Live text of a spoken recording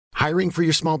Hiring for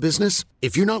your small business?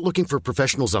 If you're not looking for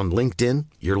professionals on LinkedIn,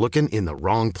 you're looking in the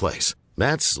wrong place.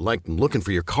 That's like looking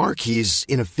for your car keys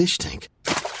in a fish tank.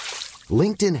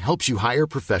 LinkedIn helps you hire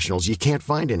professionals you can't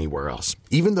find anywhere else,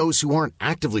 even those who aren't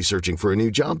actively searching for a new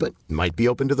job but might be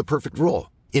open to the perfect role.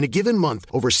 In a given month,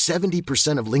 over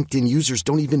 70% of LinkedIn users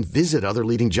don't even visit other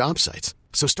leading job sites.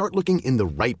 So start looking in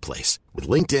the right place. With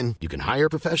LinkedIn, you can hire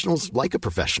professionals like a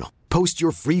professional. Post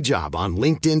your free job on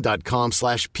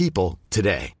linkedin.com/people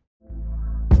today.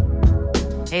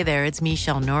 Hey there, it's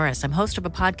Michelle Norris. I'm host of a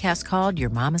podcast called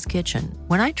Your Mama's Kitchen.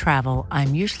 When I travel,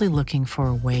 I'm usually looking for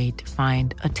a way to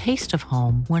find a taste of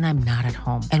home when I'm not at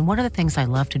home. And one of the things I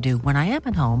love to do when I am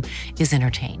at home is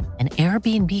entertain. And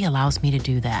Airbnb allows me to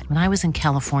do that. When I was in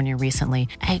California recently,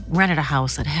 I rented a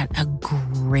house that had a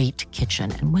great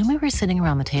kitchen. And when we were sitting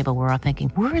around the table, we're all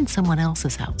thinking, we're in someone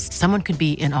else's house. Someone could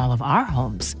be in all of our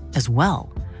homes as well.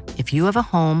 If you have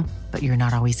a home, but you're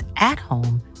not always at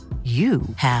home, you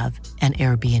have an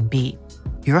Airbnb.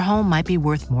 Your home might be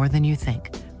worth more than you think.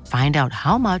 Find out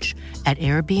how much at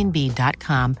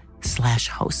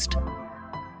airbnb.com/host.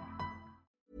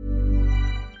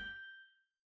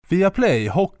 Viaplay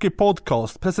Hockey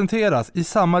Podcast presenteras i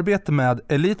samarbete med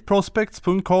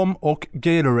eliteprospects.com och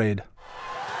Gatorade.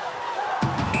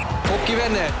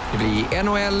 Hockeyvänner, det blir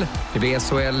NHL, det blir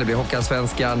SHL, det blir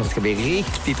Hockeyallsvenskan och det ska bli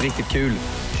riktigt, riktigt kul.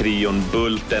 Trion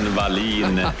Bulten,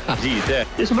 Wallin, Gide.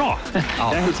 Det är så bra.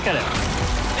 Ja. Jag älskar det.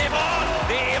 Det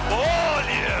är mål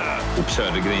ju! Och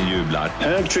Södergren jublar.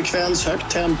 Hög frekvens,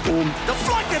 högt tempo.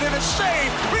 Deflected and a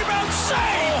save. Rebound save.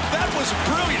 Oh, that was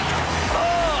brilliant.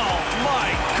 Oh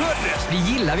my goodness. Det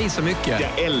gillar vi så mycket.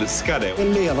 Jag älskar det.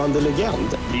 En levande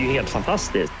legend. Det är ju helt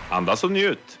fantastiskt. Andas och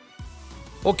njut.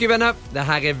 Hockeyvänner, det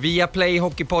här är Viaplay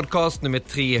Hockey Podcast nummer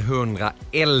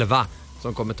 311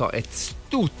 som kommer ta ett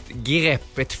stort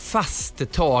grepp, ett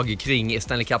fast tag kring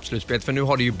Stanley Cup-slutspelet. För nu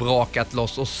har det ju brakat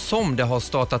loss och som det har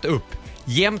startat upp.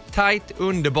 Jämnt, tajt,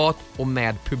 underbart och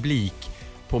med publik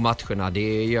på matcherna.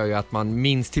 Det gör ju att man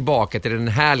minns tillbaka till den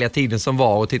härliga tiden som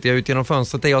var. Och tittar jag ut genom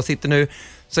fönstret där jag sitter nu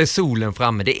så är solen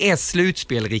framme. Det är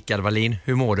slutspel, Rickard Wallin.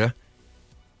 Hur mår du?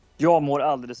 Jag mår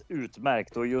alldeles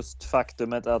utmärkt och just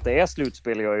faktumet att det är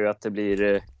slutspel gör ju att det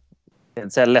blir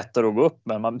inte lättare att gå upp.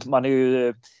 Men man är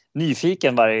ju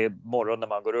nyfiken varje morgon när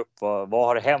man går upp. Vad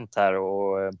har hänt här?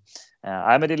 Och,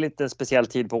 men det är lite speciell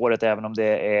tid på året även om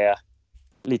det är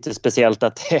lite speciellt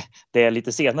att det är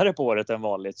lite senare på året än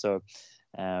vanligt. Så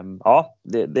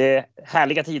det är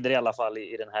härliga tider i alla fall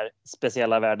i den här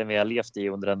speciella världen vi har levt i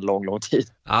under en lång tid.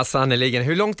 Ja, sannoliken.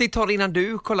 Hur lång tid tar det innan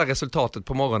du kollar resultatet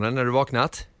på morgonen när du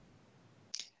vaknat?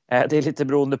 Det är lite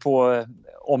beroende på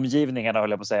omgivningarna höll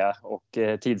jag på att säga och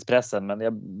tidspressen. Men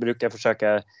jag brukar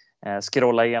försöka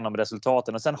scrolla igenom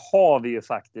resultaten. Och sen har vi ju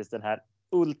faktiskt den här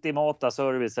ultimata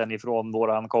servicen ifrån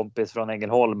våran kompis från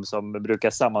Ängelholm som brukar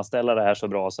sammanställa det här så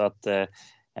bra. Så att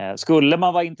skulle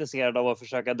man vara intresserad av att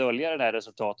försöka dölja det här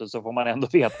resultatet så får man ändå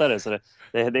veta det. Så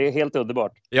det är helt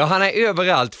underbart. Ja, han är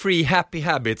överallt. Free happy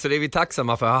habits. Så det är vi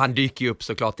tacksamma för. Han dyker ju upp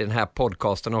såklart i den här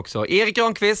podcasten också. Erik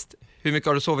Granqvist, hur mycket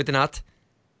har du sovit i natt?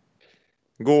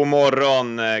 God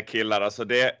morgon killar, alltså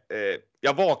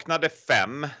jag vaknade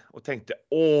 5 och tänkte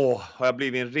har jag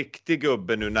blivit en riktig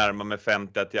gubbe nu närmar mig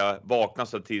 50 att jag vaknar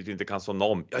så tidigt och inte kan somna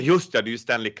om. Ja just det är ju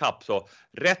Stanley Cup så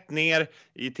rätt ner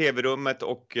i tv-rummet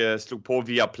och slog på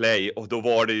Viaplay och då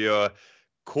var det ju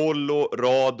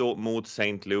Colorado mot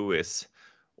St. Louis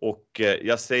och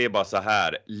jag säger bara så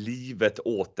här, livet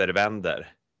återvänder.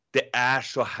 Det är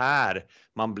så här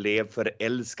man blev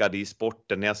förälskad i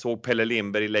sporten. När jag såg Pelle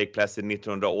Lindberg i Lake Placid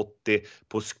 1980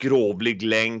 på skrovlig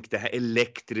länk, den här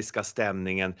elektriska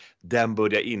stämningen, den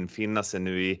börjar infinna sig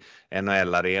nu i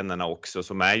NHL-arenorna också,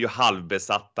 som är ju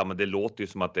halvbesatta, men det låter ju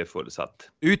som att det är fullsatt.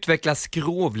 Utveckla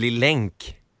skrovlig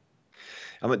länk.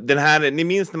 Ja, men den här, ni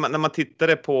minns när man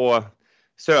tittade på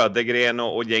Södergren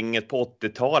och gänget på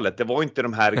 80-talet. Det var inte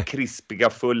de här krispiga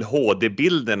full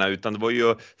HD-bilderna utan det var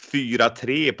ju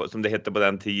 4:3 som det hette på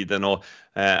den tiden och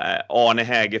Arne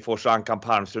Hägerfors och Ankan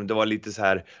Palmström, det var lite så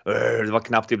här, det var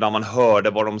knappt ibland man hörde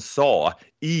vad de sa.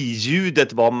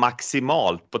 I-ljudet var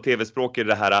maximalt. På tv-språk är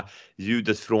det här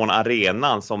ljudet från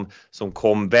arenan som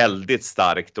kom väldigt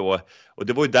starkt och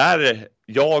det var ju där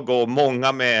jag och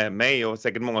många med mig och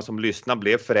säkert många som lyssnar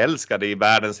blev förälskade i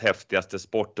världens häftigaste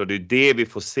sport och det är det vi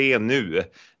får se nu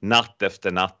natt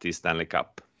efter natt i Stanley Cup.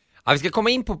 Ja, vi ska komma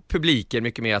in på publiken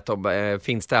mycket mer att de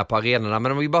finns där på arenorna,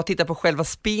 men om vi bara tittar på själva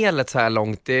spelet så här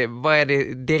långt, vad är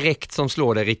det direkt som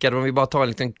slår dig, Rickard? Om vi bara tar en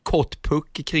liten kort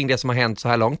puck kring det som har hänt så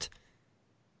här långt.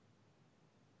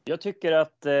 Jag tycker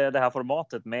att det här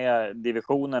formatet med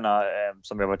divisionerna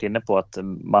som vi har varit inne på, att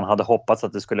man hade hoppats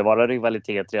att det skulle vara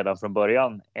rivalitet redan från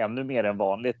början, ännu mer än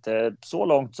vanligt. Så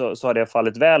långt så har det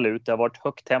fallit väl ut. Det har varit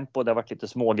högt tempo, det har varit lite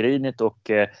smågrinigt och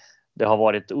det har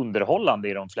varit underhållande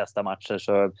i de flesta matcher.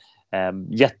 Så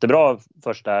jättebra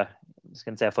första, ska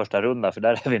inte säga första runda för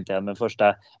där är vi inte än, men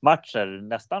första matcher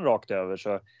nästan rakt över.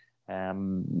 Så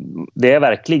det är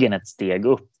verkligen ett steg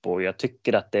upp och jag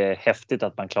tycker att det är häftigt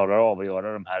att man klarar av att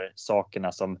göra de här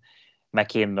sakerna som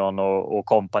McKinnon och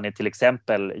company till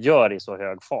exempel gör i så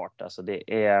hög fart. Alltså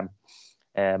det är,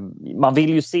 man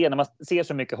vill ju se, när man ser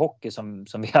så mycket hockey som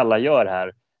vi alla gör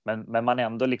här, men man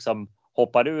ändå liksom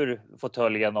hoppar ur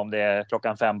fåtöljen om det är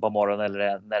 5:00 på morgonen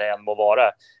eller när det än må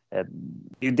vara.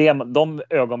 Det är de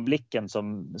ögonblicken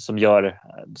som gör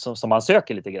som man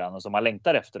söker lite grann och som man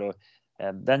längtar efter. Och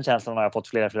den känslan har jag fått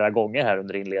flera gånger här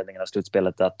under inledningen av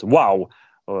slutspelet, att wow!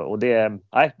 Och det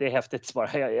är häftigt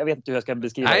bara. Jag vet inte hur jag ska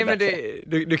beskriva det.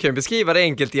 Men du kan beskriva det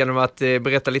enkelt genom att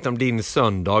berätta lite om din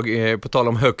söndag. På tal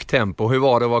om högt tempo. Hur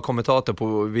var det att vara kommentator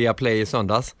på Viaplay i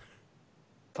söndags?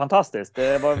 Fantastiskt.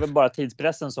 Det var väl bara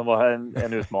tidspressen som var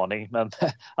en utmaning. Men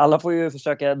alla får ju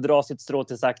försöka dra sitt strå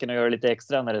till sacken och göra lite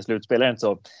extra när det slutspelar, inte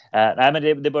så. Nej,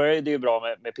 men det började ju bra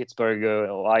med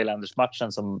Pittsburgh och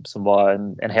Islanders-matchen som var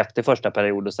en häftig första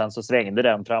period. Och sen så svängde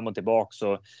den fram och tillbaka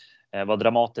så var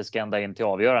dramatisk ända in till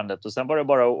avgörandet. Och sen var det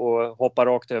bara att hoppa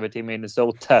rakt över till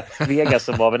Minnesota. Vegas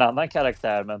som var en annan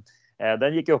karaktär, men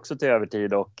den gick ju också till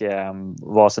övertid och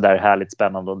var så där härligt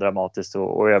spännande och dramatiskt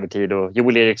och övertid och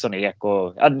Joel Eriksson ek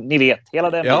och ni vet, hela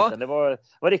den biten. Det var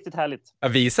riktigt härligt. Ja,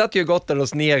 vi satt ju gott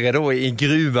oss nere då i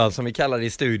gruvan som vi kallade i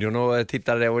studion och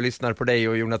tittade och lyssnade på dig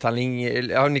och Jonathan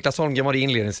Niklas Holmgren var det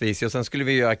inledningsvis och sen skulle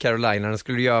vi göra Carolina, den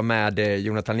skulle vi göra med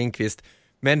Jonathan Lindqvist.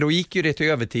 Men då gick ju det till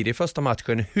övertid i första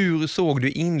matchen. Hur såg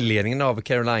du inledningen av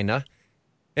Carolina?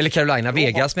 Eller Carolina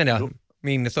Vegas menar jag.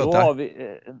 Minnesota.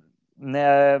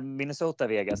 När Minnesota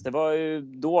Vegas, det var ju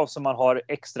då som man har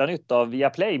extra nytta av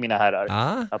Viaplay, mina herrar.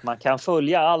 Att man kan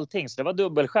följa allting, så det var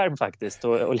dubbelskärm faktiskt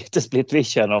och lite split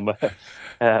vision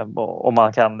om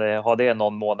man kan ha det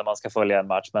någon månad när man ska följa en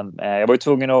match. Men jag var ju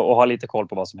tvungen att ha lite koll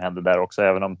på vad som hände där också,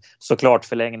 även om såklart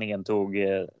förlängningen tog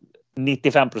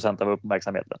 95% av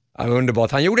uppmärksamheten. Ja,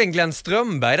 underbart. Han gjorde en Glenn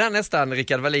Strömberg där nästan,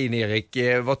 Rickard Wallin, Erik.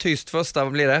 Var tyst första,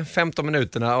 vad blir det? 15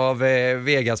 minuterna av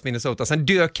Vegas, Minnesota. Sen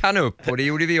dök han upp och det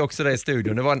gjorde vi också där i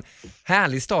studion. Det var en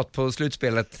härlig start på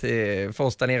slutspelet för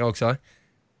oss där nere också.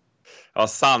 Ja,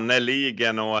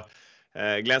 sannoliken. Och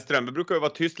Glenn Strömberg brukar ju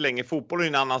vara tyst länge. Fotboll är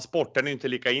en annan sport. Den är inte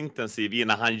lika intensiv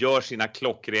innan han gör sina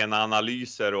klockrena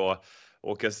analyser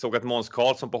och jag såg att Måns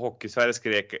Karlsson på Hockeysverige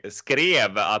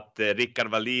skrev att Rickard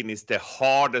Wallin is the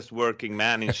hardest working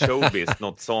man in showbiz.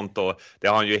 Något sånt, och det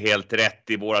har han ju helt rätt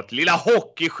i. Vårat lilla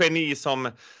hockeygeni som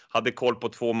hade koll på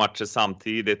 2 matcher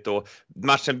samtidigt. Och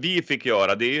matchen vi fick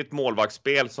göra, det är ju ett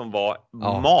målvaktsspel som var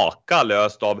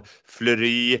makalöst av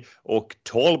Fleury och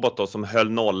Talbot då, som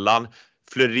höll nollan.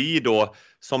 Fleury då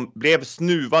som blev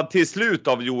snuvad till slut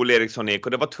av Joel Eriksson ek,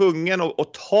 och det var tvungen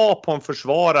att ta på en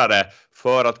försvarare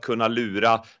för att kunna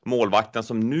lura målvakten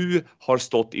som nu har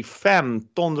stått i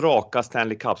 15 raka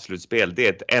Stanley Cup-slutspel. Det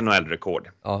är ett NHL-rekord.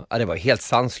 Ja, det var helt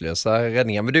sanslösa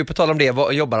räddningar. Men du, på tal om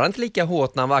det, jobbar han inte lika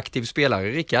hårt när han var aktiv spelare,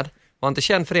 Rickard? Var han inte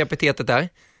känd för det epitetet där?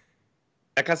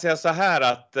 Jag kan säga så här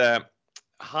att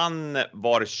han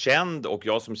var känd, och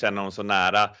jag som känner honom så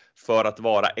nära, för att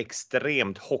vara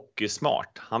extremt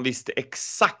hockeysmart. Han visste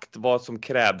exakt vad som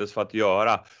krävdes för att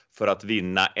göra för att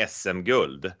vinna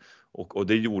SM-guld. Och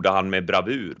det gjorde han med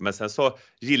bravur. Men sen så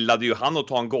gillade ju han att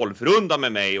ta en golfrunda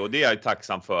med mig, och det är jag ju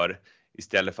tacksam för.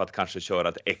 Istället för att kanske köra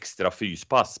ett extra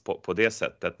fyspass på det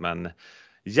sättet. Men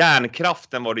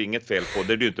hjärnkraften var det inget fel på,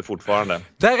 det är det ju inte fortfarande.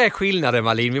 Där är skillnaden,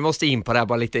 Malin. Vi måste in på det här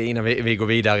bara lite innan vi går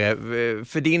vidare.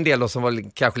 För din del då, som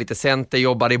var kanske lite center,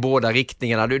 jobbade i båda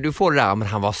riktningarna. Du får det där, men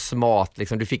han var smart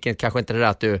liksom. Du fick kanske inte det där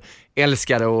att du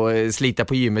älskade att slita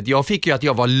på gymmet. Jag fick ju att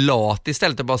jag var lat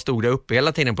istället och bara stod där uppe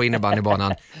hela tiden på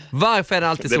innebandybanan. Varför är det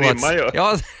alltid så att...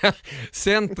 Ja,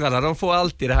 centrarna, de får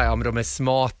alltid det här, ja men de är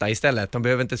smarta istället. De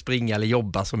behöver inte springa eller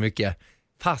jobba så mycket.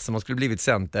 Fast man skulle blivit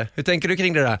center. Hur tänker du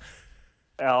kring det där?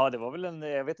 Ja, det var väl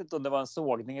jag vet inte om det var en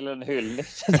sågning eller en hyllning.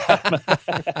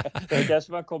 Det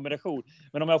kanske var en kombination.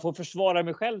 Men om jag får försvara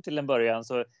mig själv till en början,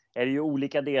 så är det ju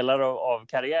olika delar av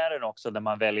karriären också där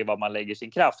man väljer var man lägger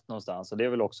sin kraft någonstans. Och det är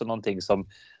väl också någonting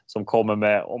som kommer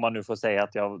med, om man nu får säga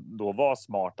att jag då var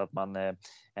smart, att man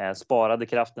sparade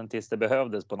kraften tills det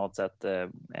behövdes på något sätt.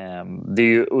 Det är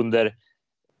ju under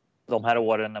de här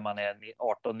åren när man är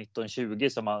 18, 19, 20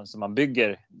 som man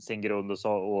bygger sin grund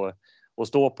och att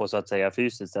stå på så att säga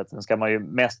fysiskt sett. Sen ska man ju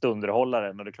mest underhålla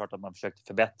den och det är klart att man försökte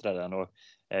förbättra den. Och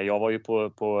jag var ju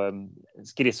på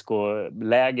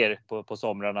skridskoläger på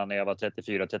somrarna när jag var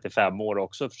 34-35 år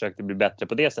också och försökte bli bättre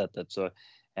på det sättet. Så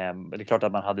det är klart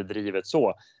att man hade drivet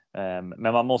så.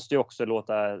 Men man måste ju också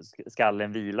låta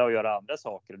skallen vila och göra andra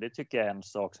saker. Och det tycker jag är en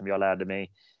sak som jag lärde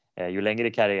mig ju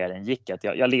längre karriären gick. Att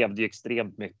jag levde ju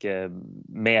extremt mycket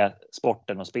med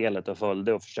sporten och spelet och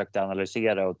följde och försökte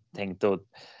analysera och tänkte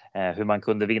hur man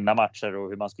kunde vinna matcher och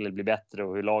hur man skulle bli bättre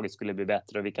och hur laget skulle bli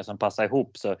bättre och vilka som passar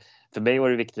ihop. Så för mig var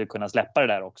det viktigt att kunna släppa det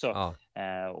där också. Ja.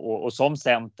 Och som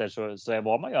center så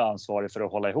var man ju ansvarig för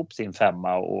att hålla ihop sin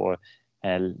femma och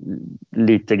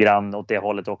lite grann åt det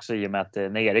hållet också, i och med att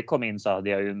när Erik kom in så hade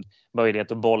jag ju en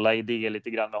möjlighet att bolla idéer lite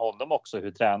grann med honom också,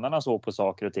 hur tränarna såg på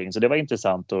saker och ting. Så det var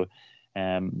intressant att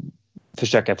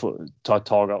försöka ta ett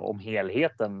tag om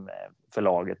helheten för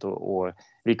laget och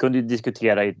vi kunde ju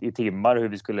diskutera i timmar hur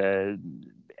vi skulle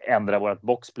ändra vårt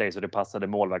boxplay så det passade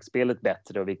målvaktsspelet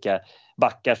bättre och vilka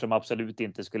backar som absolut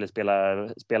inte skulle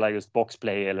spela just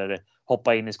boxplay eller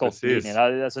hoppa in i skottlinjen.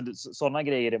 Alltså, sådana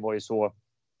grejer, det var ju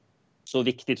så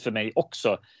viktigt för mig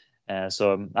också.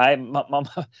 Så nej,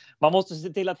 man måste se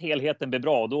till att helheten blir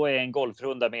bra. Då är en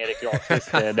golfrunda med Erik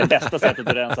Granqvist det bästa sättet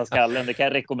att rensa skallen. Det kan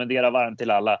jag rekommendera varmt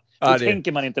till alla. Då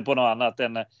tänker man inte på något annat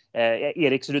än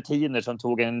Eriks rutiner som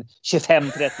tog en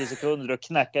 25-30 sekunder och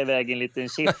knacka iväg en liten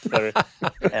chip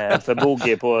för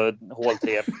bogey på hål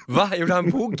 3. Va? Gjorde han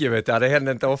bogey, vet du? Det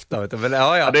händer inte ofta, vet du. Men,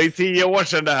 ja, det är 10 år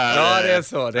sedan det här. Ja, det är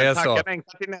så. Det är så. Tackar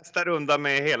längtar till nästa runda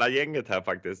med hela gänget här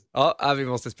faktiskt. Ja, vi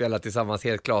måste spela tillsammans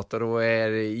helt klart och då är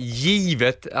det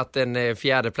givet att den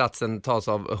fjärde platsen tas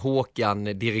av Håkan,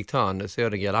 direktören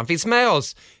Södergren. Han finns med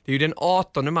oss. Det är ju den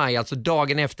 18 maj, alltså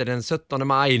dagen efter den 17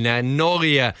 maj när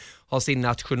Norge har sin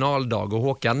nationaldag och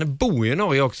Håkan bor i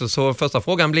Norge också. Så första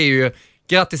frågan blir ju,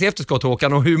 grattis i efterskott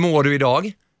Håkan, och hur mår du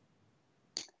idag?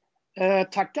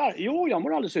 Tackar. Jo, jag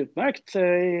mår alldeles utmärkt.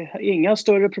 Inga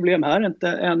större problem här.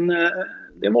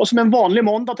 Det var som en vanlig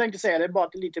måndag tänkte jag säga. Det är bara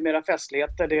lite mera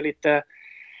festligheter. Det är lite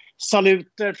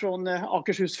saluter från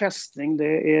Akershus fästning.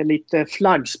 Det är lite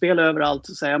flaggspel överallt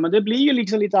så att säga. Men det blir ju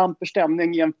liksom lite amper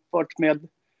stämning jämfört med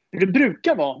hur det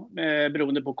brukar vara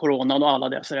beroende på coronan och alla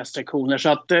dessa restriktioner. Så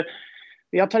att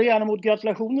jag tar gärna emot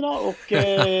gratulationerna och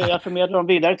jag förmedlar dem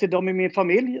vidare till dem i min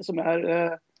familj som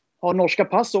har norska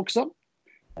pass också.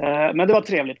 Men det var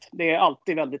trevligt. Det är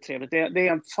alltid väldigt trevligt. Det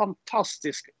är en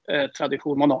fantastisk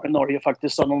tradition man har i Norge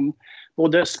faktiskt, som de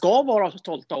både ska vara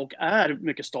stolta och är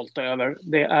mycket stolta över.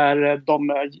 Det är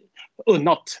de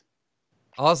unnat.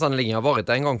 Ja, sannolikt. Jag har varit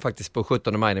där en gång faktiskt på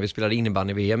 17 maj när vi spelade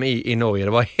innebandy-VM i Norge.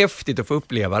 Det var häftigt att få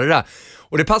uppleva det där.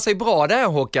 Och det passar ju bra där,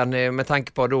 Håkan, med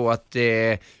tanke på då att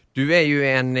du är ju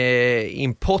en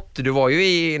import. Du var ju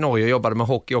i Norge och jobbade med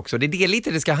hockey också. Det är det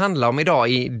lite det ska handla om idag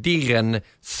i Dirren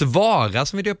Svara,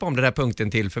 som vi döper om den här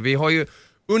punkten till. För vi har ju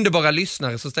underbara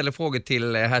lyssnare som ställer frågor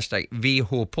till hashtag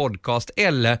VHpodcast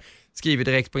eller skriver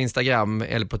direkt på Instagram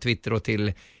eller på Twitter då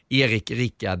till Erik,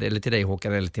 Rickard eller till dig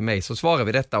Håkan eller till mig, så svarar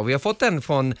vi detta. Och vi har fått en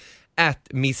från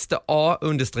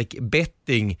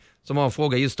 @Mr.A_betting som har en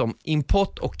fråga just om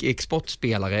import- och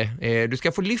exportspelare. Du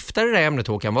ska få lyfta det där ämnet,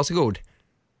 Håkan, varsågod.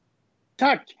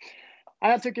 Tack!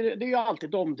 Jag tycker det är ju alltid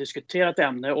ett omdiskuterat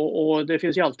ämne och det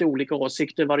finns ju alltid olika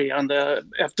åsikter varierande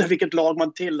efter vilket lag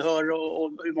man tillhör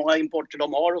och hur många importer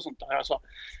de har och sånt där. Alltså.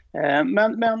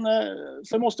 Men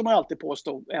så måste man alltid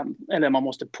påstå, eller man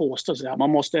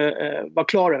måste vara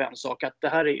klar över en sak, att det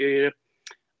här är ju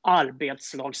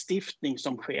arbetslagstiftning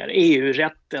som sker,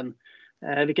 EU-rätten,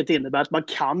 vilket innebär att man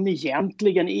kan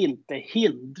egentligen inte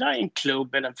hindra en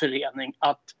klubb eller en förening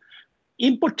att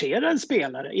importera en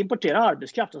spelare, importera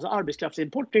arbetskraft. Alltså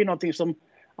arbetskraftsimport är ju någonting som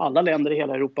alla länder i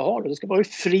hela Europa har. Det ska vara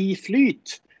fri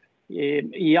flyt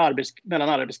mellan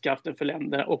arbetskraften för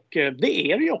länder. Och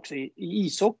det är det ju också i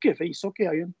ishockey. För ishockey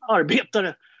är ju en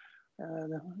arbetare.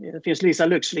 Det finns vissa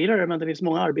lyxlirare, men det finns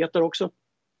många arbetare också.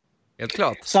 Helt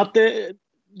klart. Så att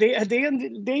det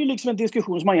är ju liksom en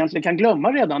diskussion som man egentligen kan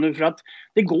glömma redan nu. För att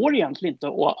det går egentligen inte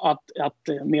att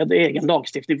med egen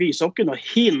lagstiftning i ishockeyn att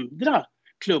hindra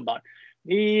klubbar.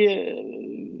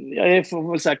 Jag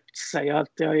får väl säga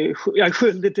att jag är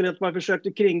skyldig till att man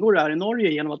försökte kringgå det här i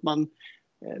Norge genom att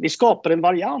vi skapade en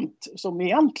variant som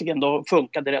egentligen då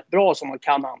funkade rätt bra som man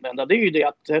kan använda. Det är ju det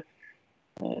att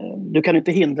du kan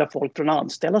inte hindra folk från att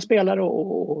anställa spelare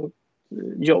och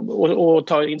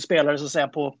ta in spelare så att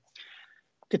säga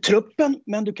till truppen,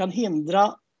 men du kan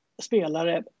hindra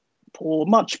spelare på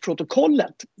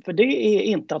matchprotokollet. För det är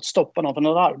inte att stoppa någon från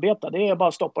att arbeta. Det är bara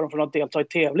att stoppa dem från att delta i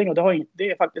tävling. Och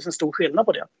det är faktiskt en stor skillnad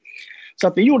på det. Så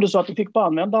att vi gjorde så att vi fick bara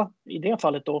använda, i det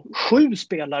fallet då, 7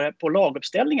 spelare på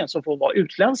laguppställningen som får vara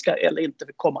utländska eller inte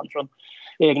komma från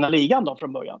egna ligan då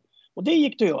från början. Och det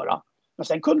gick det att göra. Men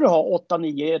sen kunde du ha 8,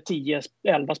 9, 10,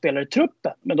 11 spelare i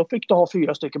truppen. Men då fick du ha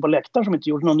 4 stycken på läktaren som inte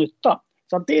gjorde någon nytta.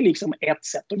 Så att det är liksom ett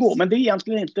sätt att gå. Men det är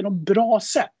egentligen inte något bra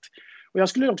sätt. Och jag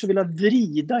skulle också vilja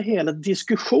vrida hela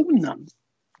diskussionen.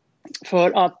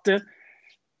 För att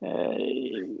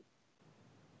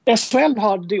SHL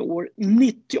hade i år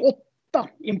 98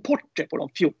 importer på de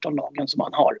 14 lagen som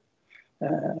man har.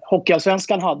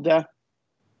 Hockeyallsvenskan hade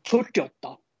 48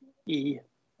 i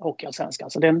Hockeyallsvenskan.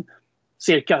 Så det är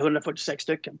cirka 146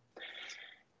 stycken.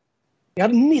 Vi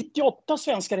hade 98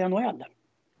 svenskar i NHL.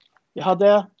 Vi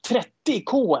hade 30 i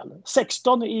KL,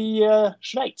 16 i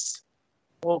Schweiz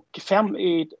och 5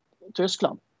 i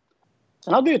Tyskland.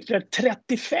 Sen hade vi ytterligare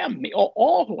 35 i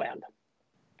AHL.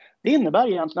 Det innebär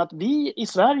egentligen att vi i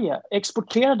Sverige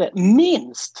exporterade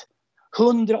minst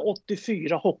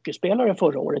 184 hockeyspelare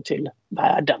förra året till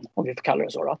världen, om vi får kalla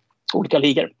det så då, olika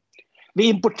ligor. Vi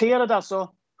importerade alltså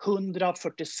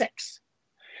 146.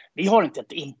 Vi har inte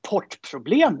ett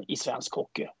importproblem i svensk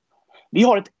hockey. Vi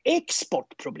har ett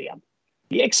exportproblem.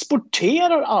 Vi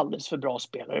exporterar alldeles för bra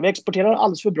spelare. Vi exporterar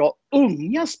alldeles för bra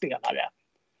unga spelare.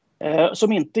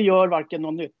 Som inte gör varken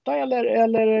någon nytta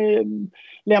eller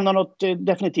lämnar något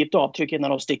definitivt avtryck innan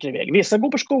de sticker iväg. Vissa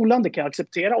går på skolan, det kan jag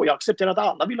acceptera. Och jag accepterar att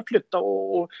alla vill flytta.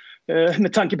 Och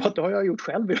med tanke på att det har jag gjort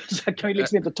själv. Så jag kan ju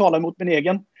liksom inte tala emot min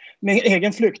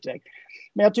egen flyktväg.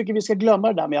 Men jag tycker vi ska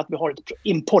glömma det där med att vi har ett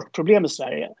importproblem i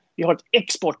Sverige. Vi har ett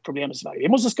exportproblem i Sverige. Vi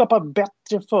måste skapa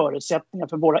bättre förutsättningar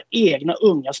för våra egna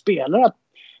unga spelare att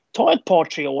ta ett par,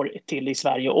 3 år till i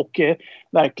Sverige och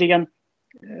verkligen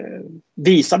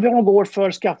visa vad de går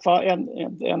för, skaffa en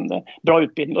bra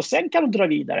utbildning och sen kan de dra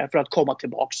vidare för att komma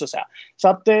tillbaka så att säga. Så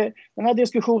att den här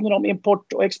diskussionen om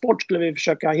import och export skulle vi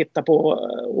försöka hitta på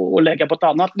och lägga på ett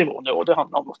annat nivå nu, och det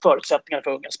handlar om förutsättningar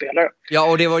för unga spelare.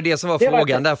 Ja, och det var ju det som var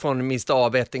frågan där från Mr.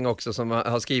 A-betting också som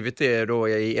har skrivit det då.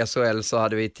 I SHL så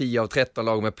hade vi 10 av 13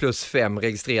 lag med +5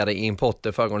 registrerade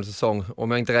importer föregående säsong.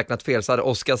 Om jag inte räknat fel så hade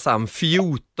Oskarshamn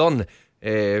 14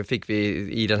 fick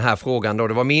vi i den här frågan då.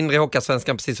 Det var mindre i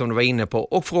Hockeyallsvenskan precis som du var inne på,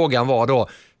 och frågan var då,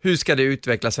 hur ska det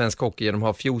utveckla svensk hockey genom att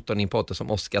ha 14 importer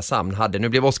som Oskarshamn hade? Nu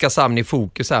blev Oskarshamn i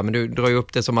fokus här, men du drar ju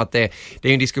upp det som att det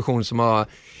är en diskussion som har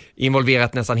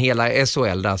involverat nästan hela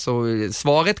SHL där, så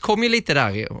svaret kom ju lite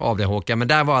där av det, Håkan, men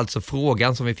där var alltså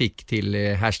frågan som vi fick till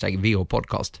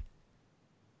 #VHpodcast.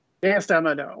 Det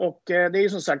stämmer det. Och det är ju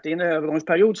som sagt, i en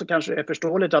övergångsperiod så kanske det är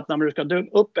förståeligt att när man ska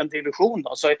upp en division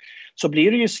då, så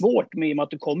blir det ju svårt med att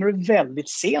du kommer väldigt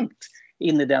sent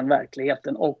in i den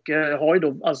verkligheten och har ju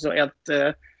då alltså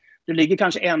du ligger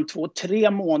kanske 1, 2,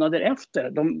 3 månader efter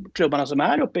de klubbarna som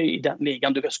är uppe i den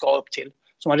ligan du ska upp till,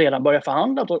 som har redan börjat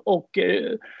förhandla och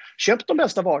köpt de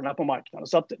bästa varorna på marknaden.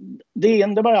 Så att det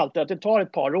innebär alltid att det tar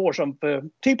ett par år som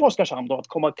typ Oskarshamn då, att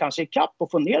komma kanske ikapp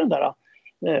och få ner den där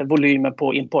volymen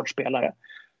på importspelare.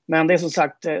 Men det är som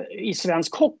sagt, i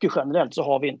svensk hockey generellt så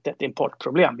har vi inte ett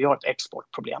importproblem. Vi har ett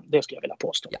exportproblem, det skulle jag vilja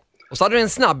påstå. Ja. Och så hade du en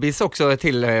snabbis också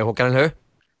till Håkan, eller hur?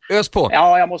 Ös på.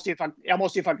 Ja, jag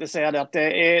måste ju faktiskt säga det att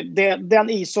den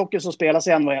ishockey som spelas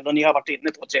i NHL, och ni har varit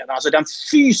inne på det redan, alltså den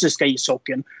fysiska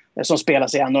ishockeyn som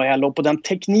spelas i NHL och på den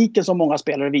tekniken som många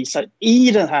spelare visar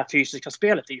i det här fysiska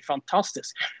spelet är ju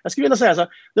fantastiskt. Jag skulle vilja säga så,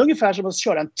 det är ungefär som att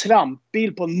köra en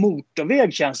trampbil på en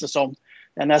motorväg, känns det som.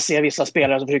 När jag ser vissa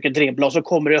spelare som försöker dribbla och så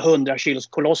kommer det 100 kilos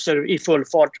kolosser i full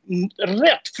fart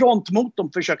rätt front mot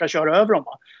dem för att försöka köra över dem.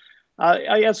 Va?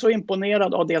 Jag är så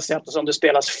imponerad av det sättet som det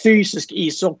spelas fysisk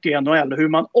ishockey i NHL. Hur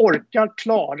man orkar,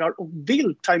 klarar och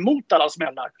vill ta emot alla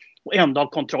smällar och ändå ha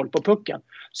kontroll på pucken.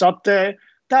 Så att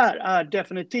där är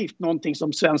definitivt någonting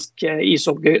som svensk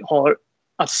ishockey har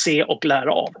att se och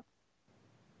lära av.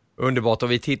 Underbart,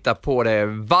 och vi tittar på det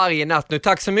varje natt nu.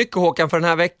 Tack så mycket, Håkan, för den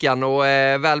här veckan, och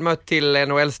väl mött till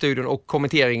NHL-studion och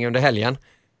kommentering under helgen.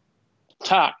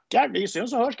 Tackar, vi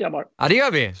syns och hörs, grabbar. Ja, det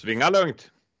gör vi. Svinga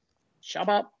lugnt.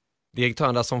 Tjaba.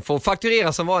 Direktören där som får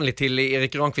fakturera som vanligt till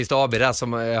Erik Granqvist AB där,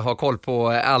 som har koll på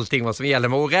allting vad som gäller.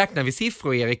 Men och räknar vi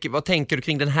siffror, Erik, vad tänker du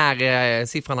kring den här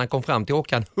siffran han kom fram till,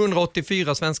 Håkan?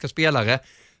 184 svenska spelare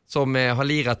som har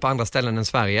lirat på andra ställen än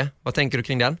Sverige. Vad tänker du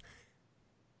kring den?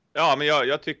 Ja, men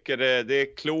jag tycker det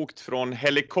är klokt från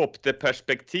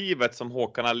helikopterperspektivet som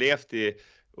Håkan har levt i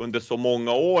under så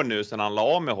många år nu sedan han la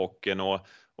av med hockeyn.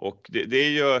 Och det är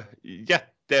ju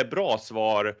jättebra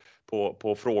svar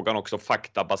på frågan, också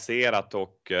faktabaserat.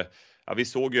 Och ja, vi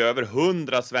såg ju över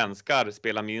 100 svenskar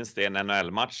spela minst en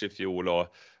NHL-match i fjol,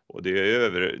 och det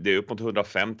är upp mot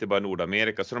 150 bara i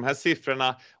Nordamerika. Så de här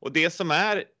siffrorna, och det som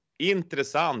är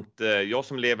intressant, jag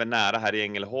som lever nära här i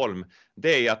Ängelholm,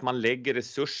 det är att man lägger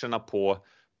resurserna på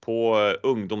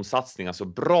ungdomssatsning, alltså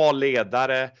bra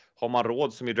ledare. Har man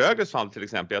råd, som i Rögles fall till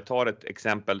exempel, jag tar ett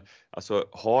exempel, alltså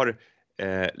har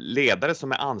ledare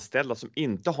som är anställda som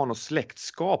inte har något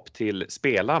släktskap till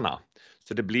spelarna.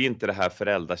 Så det blir inte det här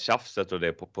föräldratjafset och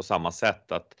det på samma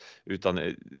sätt,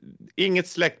 utan inget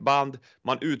släktband,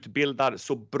 man utbildar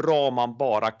så bra man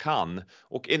bara kan.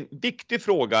 Och en viktig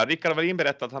fråga, Rickard Wallin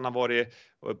berättade att han har varit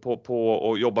på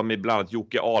och jobbat med bland annat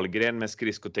Jocke Ahlgren med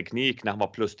skridskoteknik när han var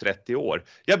plus 30 år.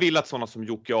 Jag vill att sådana som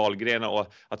Jocke Ahlgren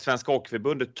och att Svenska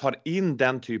Hockeyförbundet tar in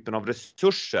den typen av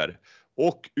resurser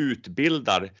och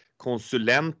utbildar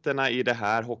konsulenterna i det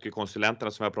här,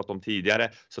 hockeykonsulenterna som jag pratade om tidigare,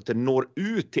 så att det når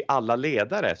ut till alla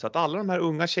ledare, så att alla de här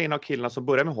unga tjejerna och killarna som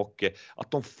börjar med hockey,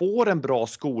 att de får en bra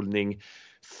skolning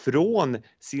från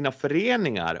sina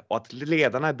föreningar och att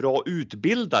ledarna är bra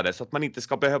utbildade, så att man inte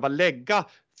ska behöva lägga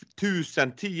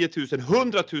 1000, 10 000,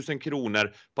 100 000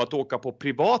 kronor på att åka på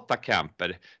privata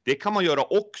camper. Det kan man göra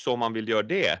också om man vill göra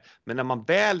det. Men när man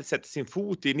väl sätter sin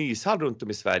fot i en ishall runt om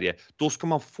i Sverige, då ska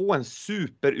man få en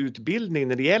superutbildning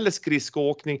när det gäller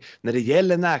skridskoåkning, när det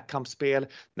gäller närkampsspel,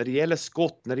 när det gäller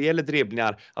skott, när det gäller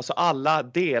dribblingar. Alltså alla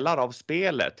delar av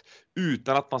spelet,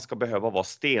 utan att man ska behöva vara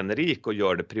stenrik och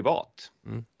göra det privat.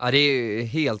 Ja, det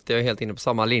är jag är helt inne på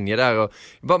samma linje där. Och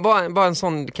bara en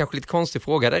sån kanske lite konstig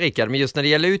fråga där, Rickard, men just när det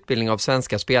gäller utbildning av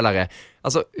svenska spelare,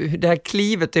 alltså det här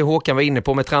klivet det Håkan var inne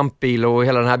på med trampbil och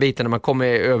hela den här biten när man kommer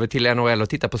över till NHL och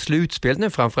tittar på slutspelet nu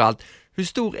framförallt, hur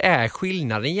stor är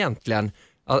skillnaden egentligen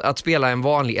att spela en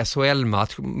vanlig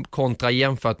SHL-match kontra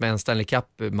jämfört med en Stanley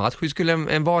Cup-match? Hur skulle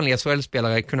en vanlig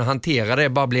SHL-spelare kunna hantera det,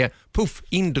 bara bli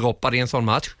indroppad i en sån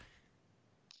match?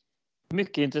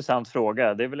 Mycket intressant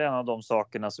fråga. Det är väl en av de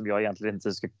sakerna som jag egentligen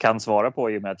inte kan svara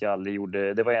på i och med att jag aldrig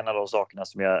gjorde. Det var en av de sakerna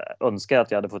som jag önskar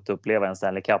att jag hade fått uppleva en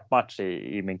Stanley Cup-match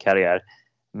i min karriär.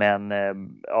 Men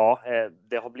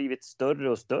det har blivit större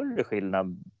och större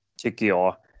skillnad, tycker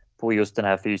jag, på just det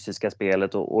här fysiska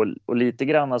spelet. Och lite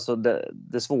grann alltså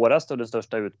det svåraste och den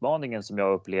största utmaningen som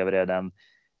jag upplever är den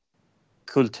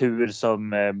kultur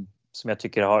som jag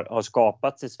tycker har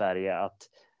skapats i Sverige.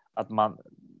 Att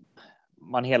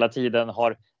man hela tiden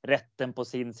har rätten på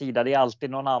sin sida. Det är alltid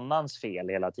någon annans fel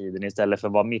hela tiden istället för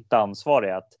vad mitt ansvar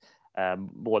är. Att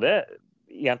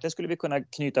egentligen skulle vi kunna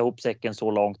knyta ihop säcken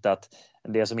så långt att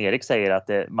det som Erik säger, att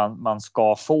man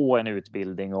ska få en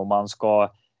utbildning och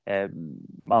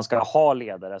man ska ha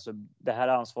ledare. Alltså det här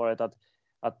ansvaret att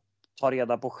ta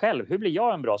reda på själv. Hur blir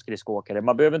jag en bra skridskoåkare?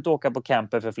 Man behöver inte åka på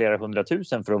camper för flera 100 000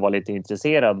 för att vara lite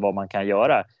intresserad vad man kan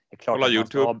göra. Det är klart kolla att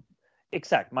YouTube.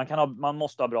 Exakt, man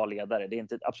måste ha bra ledare. Det är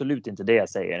absolut inte det jag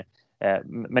säger.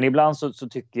 Men ibland så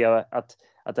tycker jag att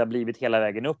det har blivit hela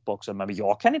vägen upp också. Men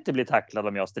jag kan inte bli tacklad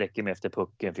om jag sträcker mig efter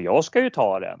pucken, för jag ska ju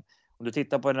ta den. Om du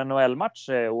tittar på en NHL-match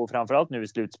och framförallt nu i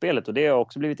slutspelet, och det har jag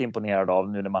också blivit imponerad av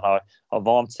nu när man har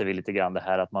vant sig vid lite grann det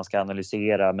här att man ska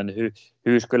analysera. Men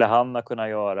hur skulle han ha kunnat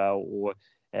göra? Och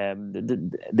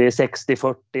det är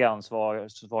 60-40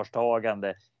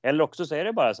 ansvarstagande. Eller också så är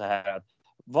det bara så här att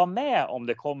var med om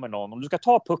det kommer någon. Om du ska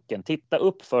ta pucken, titta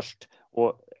upp först.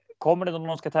 Och kommer det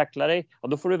någon ska tackla dig, och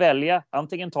då får du välja.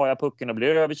 Antingen tar jag pucken och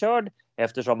blir överkörd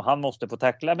eftersom han måste få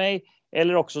tackla mig.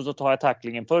 Eller också så tar jag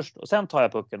tacklingen först och sen tar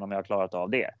jag pucken om jag har klarat av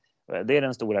det. Det är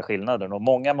den stora skillnaden. Och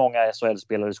många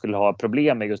SHL-spelare skulle ha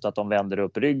problem med just att de vänder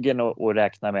upp ryggen och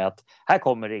räknar med att här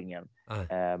kommer ingen.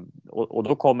 Och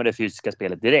då kommer det fysiska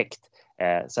spelet direkt.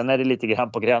 Sen är det lite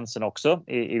grann på gränsen också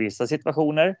i vissa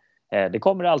situationer. Det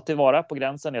kommer det alltid vara på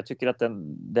gränsen. Jag tycker att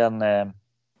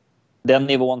den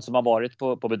nivån som har varit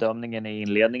på bedömningen i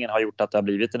inledningen har gjort att det har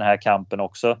blivit den här kampen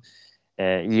också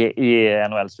i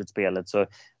NHL-slutspelet. Så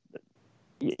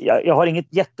jag har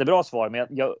inget jättebra svar, men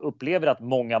jag upplever att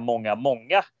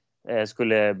många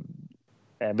skulle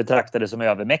betrakta det som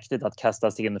övermäktigt att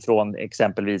kastas in från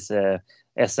exempelvis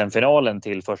SM-finalen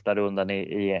till första rundan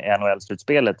i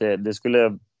NHL-slutspelet. Det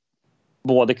skulle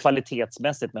både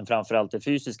kvalitetsmässigt men framförallt det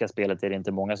fysiska spelet är det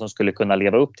inte många som skulle kunna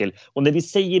leva upp till. Och när vi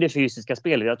säger det fysiska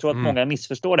spelet, jag tror att många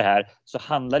missförstår det här, så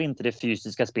handlar inte det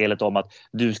fysiska spelet om att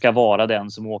du ska vara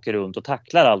den som åker runt och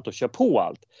tacklar allt och kör på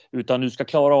allt. Utan du ska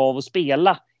klara av att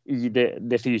spela i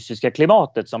det fysiska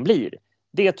klimatet som blir.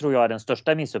 Det tror jag är den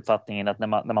största missuppfattningen, att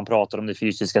när man pratar om det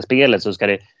fysiska spelet så ska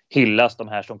det hyllas de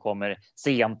här som kommer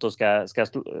sent och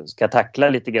ska tackla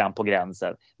lite grann på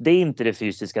gränsen. Det är inte det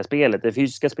fysiska spelet. Det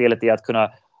fysiska spelet är att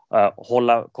kunna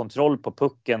hålla kontroll på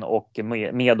pucken och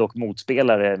med och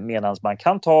motspelare medan man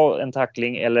kan ta en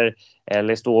tackling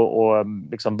eller stå och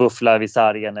liksom buffla vid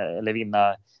sargen eller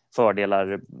vinna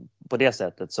fördelar på det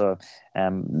sättet. Så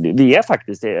vi är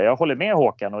faktiskt, jag håller med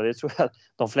Håkan, och det tror jag att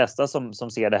de flesta som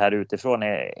ser det här utifrån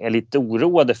är lite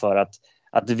oroade för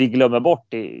att vi glömmer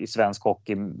bort i svensk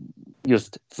hockey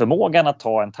just förmågan att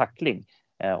ta en tackling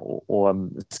och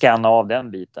scanna av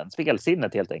den biten.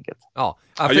 Spelsinnet helt enkelt. Ja,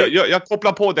 jag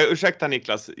kopplar på det. Ursäkta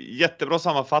Niklas. Jättebra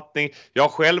sammanfattning. Jag har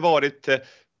själv varit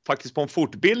faktiskt på en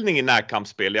fortbildning i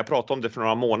närkampsspel. Jag pratade om det för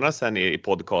några månader sedan i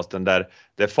podcasten där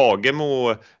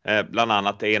Fagemo bland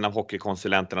annat är en av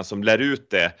hockeykonsulenterna som lär ut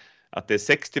det. Att det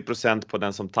är 60% på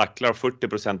den som tacklar och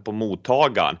 40% på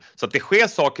mottagaren. Så att det sker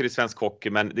saker i svensk hockey,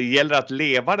 men det gäller att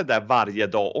leva det där varje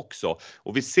dag också.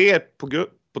 Och vi ser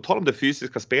på tal om det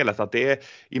fysiska spelet att det är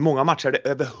i många matcher är det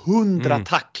över 100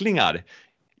 tacklingar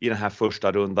i den här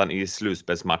första rundan i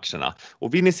slutspelsmatcherna.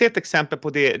 Och vill ni se ett exempel på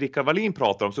det Rickard Wallin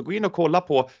pratar om, så gå in och kolla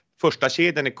på första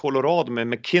kedjan i Colorado med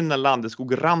McKinnon,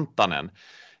 Landeskog, Rantanen.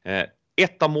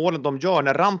 Ett av målen de gör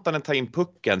när Rantanen tar in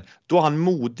pucken, då är han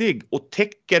modig och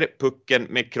täcker pucken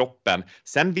med kroppen.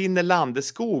 Sen vinner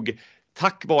Landeskog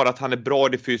tack vare att han är bra i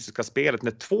det fysiska spelet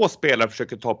när två spelare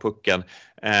försöker ta pucken.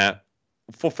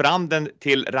 Få fram den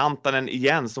till Rantanen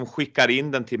igen som skickar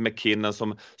in den till McKinnon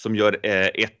som gör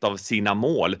ett av sina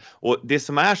mål. Och det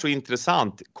som är så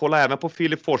intressant, kolla även på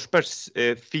Filip Forsbergs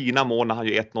fina mål när han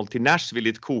gör 1-0 till Nashville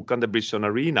i ett kokande Bridgestone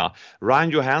Arena. Ryan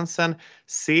Johansson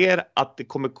ser att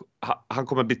han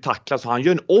kommer bli tacklad, så han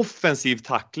gör en offensiv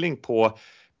tackling på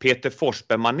Peter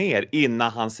Forsberg-manér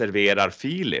innan han serverar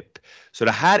Filip. Så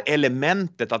det här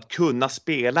elementet att kunna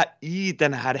spela i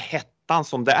den här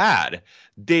som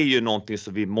det är ju någonting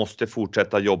som vi måste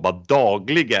fortsätta jobba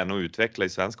dagligen och utveckla i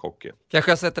svensk hockey.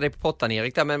 Kanske jag sätter dig på pottan,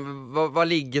 Erik, där, men vad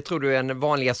ligger, tror du, en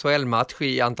vanlig SHL-match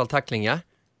i antal tacklingar?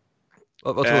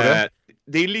 Vad tror du?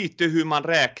 Det är lite hur man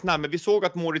räknar, men vi såg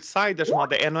att Moritz Seider som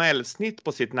hade NHL-snitt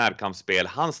på sitt närkampsspel,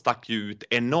 han stack ju ut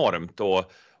enormt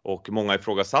och många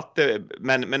ifrågasatte,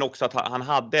 men också att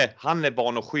han är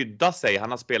van att skydda sig.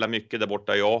 Han har spelat mycket där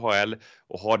borta i AHL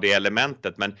och har det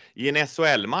elementet. Men i en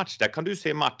SHL-match, där kan du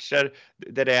se matcher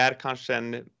där det är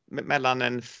kanske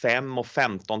mellan 5 och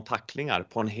 15 tacklingar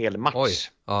på en hel match. Oj,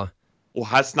 ja. Och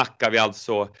här snackar vi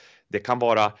alltså, det kan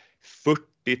vara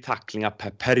 40 tacklingar per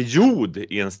period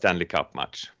i en Stanley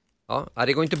Cup-match. Ja,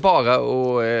 det går inte bara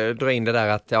att dra in det där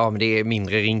att men det är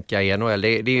mindre rinka i NHL. Det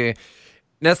är ju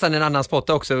nästan en annan sport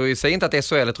också. Vi säger inte att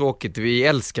SHL är tråkigt. Vi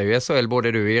älskar ju SHL,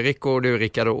 både du Erik och du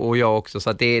Rickard och jag också. Så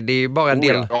att det är ju bara en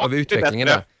del av utvecklingen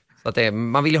där. Så att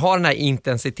man vill ha den här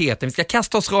intensiteten. Vi ska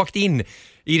kasta oss rakt in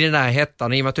i den här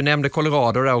hettan. I och med att du nämnde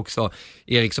Colorado där också,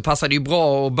 Erik, så passar det ju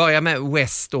bra att börja med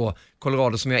West då.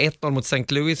 Colorado som gör 1-0 mot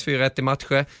St. Louis, 4-1 i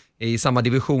matcher. I samma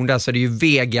division där så är det ju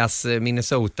Vegas,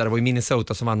 Minnesota. Det var ju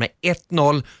Minnesota som vann med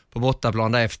 1-0 på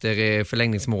bortaplan där efter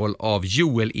förlängningsmål av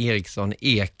Joel Eriksson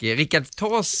Ek. Rickard, ta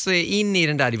oss in i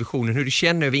den där divisionen. Hur du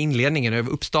känner över inledningen,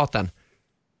 över uppstarten?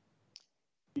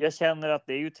 Jag känner att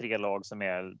det är ju 3 lag som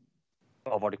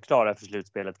har varit klara för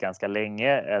slutspelet ganska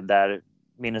länge. Där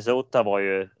Minnesota var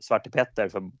ju svartepetter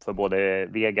för både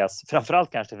Vegas,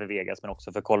 framförallt kanske för Vegas, men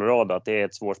också för Colorado, att det är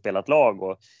ett svårspelat lag,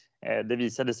 och det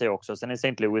visade sig också. Sen i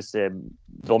St. Louis,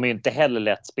 de är ju inte heller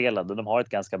lättspelade. De har ett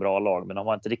ganska bra lag, men de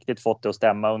har inte riktigt fått det att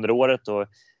stämma under året, och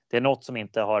det är något som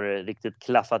inte har riktigt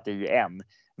klaffat i än.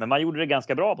 Men man gjorde det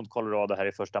ganska bra mot Colorado här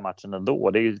i första matchen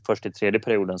ändå. Det är ju först i tredje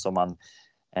perioden som man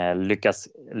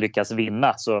lyckas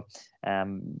vinna. Så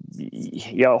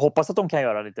jag hoppas att de kan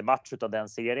göra lite match av den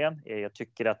serien. Jag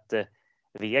tycker att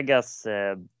Vegas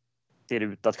ser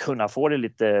ut att kunna få det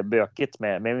lite bökigt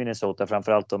med Minnesota,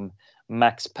 framförallt om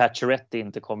Max Pacioretty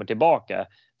inte kommer tillbaka.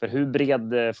 För hur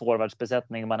bred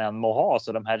forwardsbesättning man än må ha,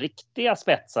 så de här riktiga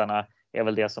spetsarna är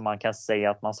väl det som man kan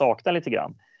säga att man saknar lite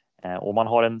grann. Och man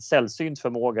har en sällsynt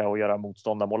förmåga att göra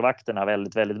motståndarmålvakterna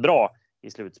väldigt, väldigt bra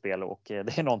i slutspel, och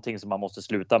det är någonting som man måste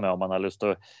sluta med om man har lust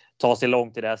att ta sig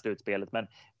långt i det här slutspelet. Men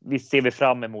visst ser vi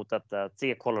fram emot att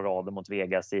se Colorado mot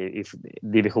Vegas i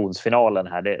divisionsfinalen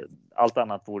här. Allt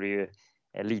annat vore ju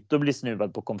lite att bli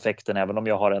snuvad på konfekten, även om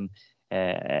jag har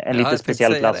en lite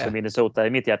speciell plats för Minnesota i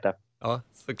mitt hjärta. Ja,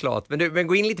 såklart. Men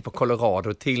gå in lite på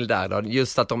Colorado till där då.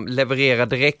 Just att de levererar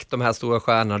direkt de här stora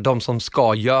stjärnorna, de som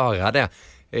ska göra det.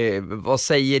 Vad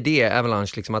säger det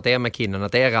Avalanche, liksom, att det är McKinnon,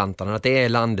 att det är Rantanen, att det är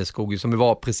Landeskog som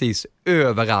var precis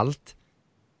överallt?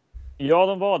 Ja,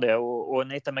 de var det, och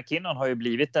Nathan McKinnon har ju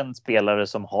blivit en spelare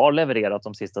som har levererat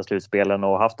de sista slutspelen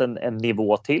och haft en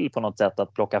nivå till på något sätt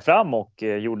att plocka fram, och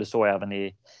gjorde så även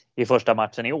i första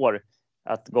matchen i år.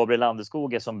 Att Gabriel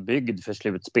Landeskog är som byggd för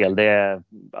slutspel,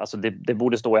 det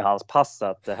borde stå i hans pass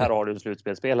att här har du en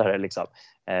slutspelspelare liksom.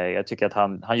 Jag tycker att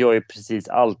han gör ju precis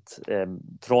allt,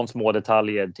 från små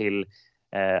detaljer till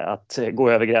att gå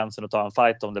över gränsen och ta en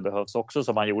fight om det behövs också,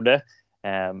 som han gjorde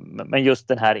Men just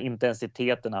den här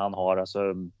intensiteten han har, alltså,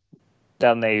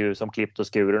 den är ju som klippt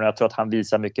och skuren. Jag tror att han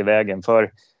visar mycket vägen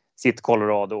för sitt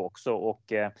Colorado också. Och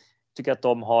tycker att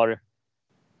de har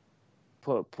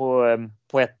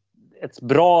på ett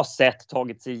bra sätt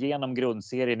tagit sig igenom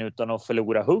grundserien utan att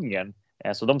förlora hungern.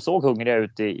 Så de såg hungriga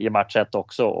ut i match 1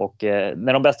 också. Och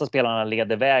när de bästa spelarna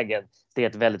leder vägen, det är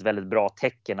ett väldigt, väldigt bra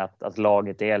tecken att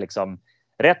laget är liksom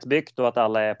rätt byggt och att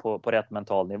alla är på rätt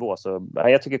mental nivå. Så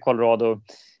jag tycker Colorado,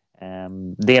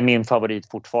 det är min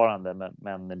favorit fortfarande.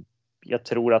 Men jag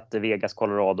tror att Vegas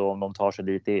Colorado, om de tar sig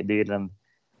dit, det är den,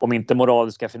 om inte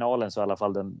moraliska finalen, så i alla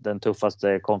fall den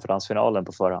tuffaste konferensfinalen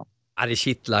på förhand. Ja, det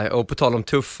kittlar. Och på tal om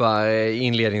tuffa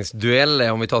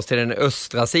inledningsdueller, om vi tar oss till den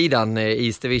östra sidan,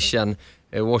 East Division,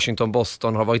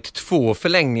 Washington-Boston har varit 2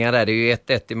 förlängningar där. Det är ju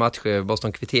 1-1 i matcher.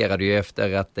 Boston kvitterade ju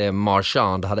efter att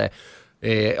Marchand hade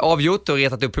avgjort och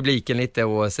retat upp publiken lite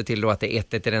och se till då att det är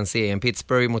 1-1 i den serien.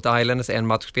 Pittsburgh mot Islanders, en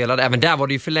match spelad. Även där var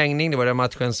det ju förlängning. Det var den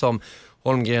matchen som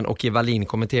Holmgren och Wallin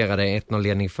kommenterade,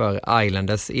 1-0-ledning för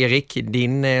Islanders. Erik,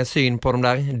 din syn på de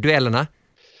där duellerna?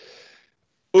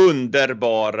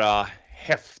 Underbara,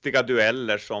 häftiga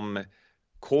dueller som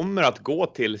kommer att gå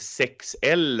till 6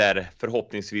 eller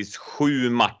förhoppningsvis 7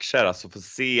 matcher. Alltså få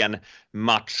se en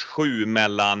match 7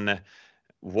 mellan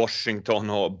Washington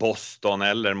och Boston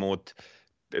eller mot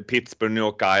Pittsburgh, New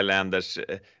York Islanders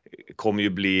kommer ju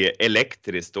bli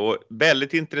elektriskt. Och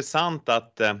väldigt intressant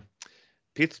att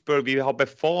Pittsburgh, vi har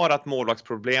befarat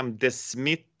målvaktsproblem.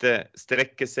 DeSmith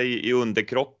sträcker sig i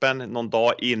underkroppen någon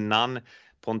dag innan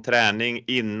på en träning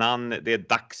innan det är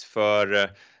dags för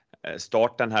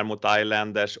starten här mot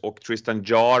Islanders, och Tristan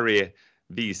Jarry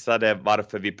visade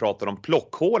varför vi pratar om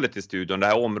plockhålet i studion, det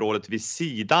här området vid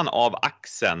sidan av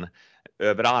axeln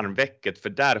över armvecket, för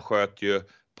där sköt ju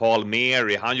Paul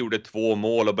Mary, han gjorde 2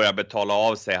 mål och började betala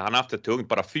av sig. Han har haft det tungt,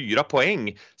 bara 4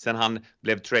 poäng sen han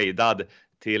blev tradad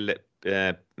till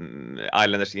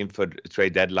Islanders inför trade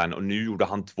deadline, och nu gjorde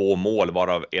han 2 mål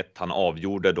varav ett han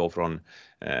avgjorde då från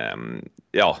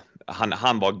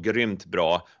han var grymt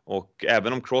bra, och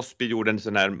även om Crosby gjorde en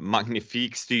sån här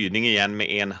magnifik styrning igen med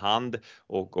en hand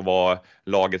och var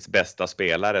lagets bästa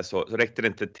spelare, så räckte det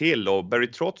inte till. Och Barry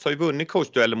Trotz har ju vunnit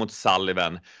coachduellen mot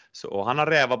Sullivan, och han har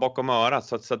räva bakom örat,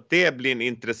 så att det blir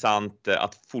intressant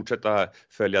att fortsätta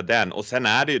följa den. Och sen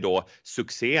är det ju då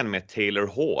succén med Taylor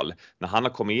Hall när han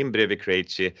har kommit in bredvid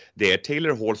Krejci. Det är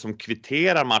Taylor Hall som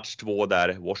kvitterar match 2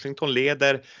 där. Washington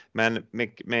leder, men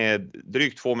med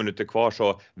drygt 2 minuter kvar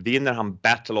så vinner han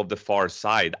Battle of the Far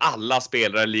Side. Alla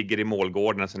spelare ligger i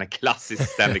målgården, en sån här klassisk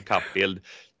Stanley Cup-bild.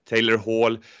 Taylor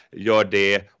Hall gör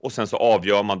det, och sen så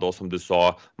avgör man då, som du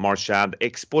sa, Marchand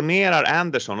exponerar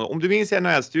Anderson. Och om du minns i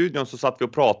NHL-studion så satt vi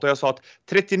och pratade och jag sa att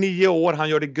 39 år, han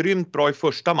gör det grymt bra i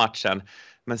första matchen.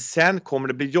 Men sen kommer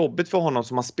det bli jobbigt för honom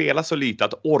som har spelat så lite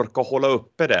att orka hålla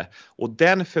uppe det. Och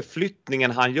den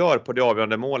förflyttningen han gör på det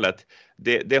avgörande målet,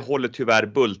 det håller tyvärr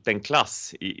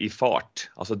Bulten-klass i fart.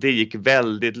 Alltså det gick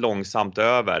väldigt långsamt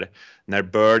över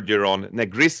när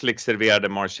Grzelcyk serverade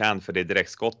Marchand för det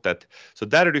direktskottet. Så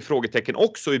där är det frågetecken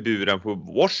också i buren på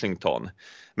Washington.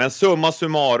 Men summa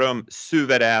summarum,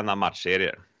 suveräna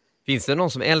matchserier. Finns det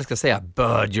någon som älskar att säga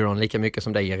Bergeron lika mycket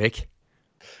som dig, Erik?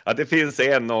 Ja, det finns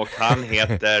en, och han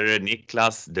heter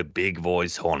Niklas The Big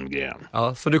Voice Holmgren.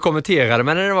 Ja, så du kommenterade,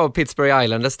 men när det var Pittsburgh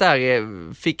Islanders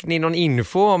där, fick ni någon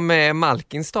info om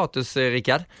Malkins status,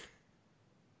 Rickard?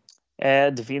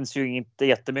 Det finns ju inte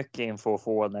jättemycket info att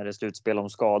få när det är slutspel om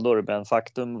skador, men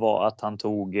faktum var att han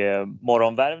tog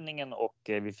morgonvärvningen, och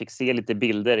vi fick se lite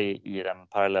bilder i den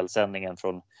parallellsändningen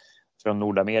från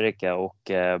Nordamerika,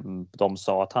 och de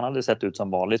sa att han hade sett ut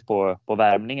som vanligt på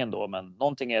värmningen då, men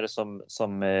någonting är det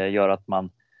som gör att man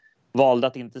valde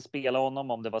att inte spela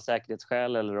honom, om det var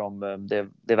säkerhetsskäl eller om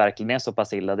det verkligen är så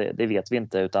pass illa, det vet vi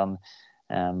inte, utan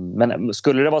men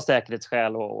skulle det vara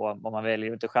säkerhetsskäl och om man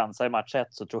väljer inte chansa i match 1,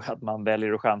 så tror jag att man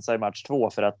väljer att chansa i match 2,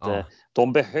 för att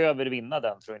de behöver vinna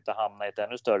den för att inte hamna i ett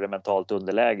ännu större mentalt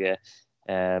underläge.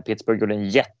 Pittsburgh gjorde en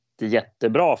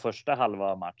jättebra första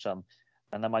halva matchen.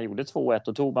 Men när man gjorde 2-1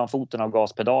 då tog man foten av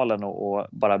gaspedalen och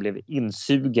bara blev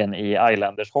insugen i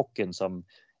Islanders-hockeyn som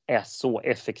är så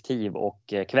effektiv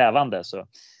och kvävande. Så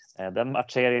den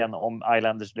matchserien, om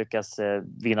Islanders lyckas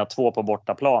vinna 2 på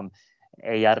bortaplan,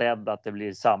 är jag rädd att det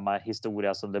blir samma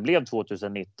historia som det blev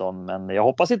 2019. Men jag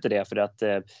hoppas inte det, för att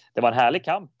det var en härlig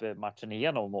kamp matchen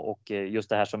igenom, och just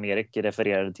det här som Erik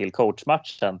refererade till,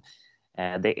 coachmatchen.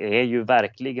 Det är ju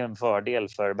verkligen fördel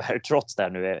för Barry Trotz där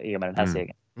nu i och med den här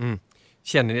segern. Mm.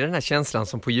 Känner ni den här känslan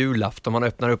som på julafton, man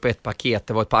öppnar upp ett paket,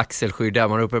 det var ett par axelskydd där,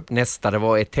 man öppnar upp nästa, det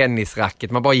var ett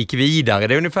tennisracket, man bara gick vidare.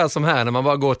 Det är ungefär som här när man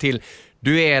bara går till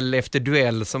duell efter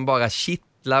duell som bara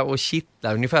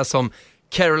kittlar ungefär som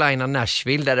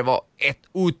Carolina-Nashville, där det var ett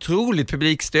otroligt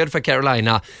publikstöd för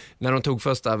Carolina när de tog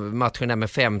första matchen där med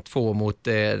 5-2 mot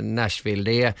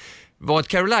Nashville. Det var ett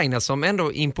Carolina som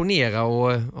ändå imponerar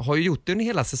och har ju gjort det under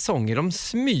hela säsongen. De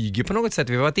smyger på något sätt.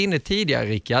 Vi har varit inne tidigare,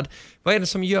 Rickard. Vad är det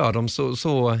som gör dem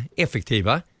så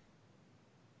effektiva?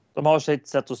 De har sitt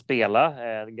sätt att spela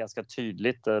ganska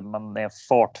tydligt. Man är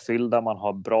fartfyllda, man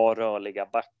har bra rörliga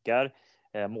backar.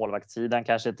 Målvaktssidan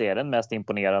kanske inte är den mest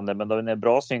imponerande, men den är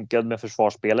bra synkad med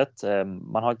försvarsspelet.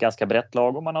 Man har ett ganska brett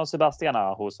lag och man har Sebastian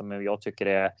Aho som jag tycker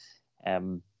är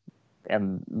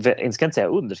jag ska inte säga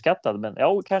underskattad, men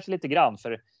ja, kanske lite grann,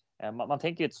 för man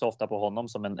tänker inte så ofta på honom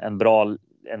som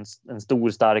en stor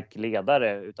stark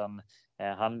ledare, utan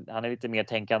han är lite mer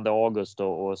tänkande August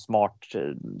och smart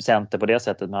center på det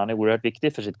sättet, men han är oerhört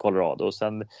viktig för sitt Colorado. Och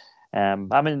sen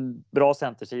bra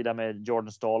centersida med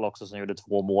Jordan Stahl också som gjorde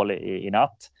 2 mål i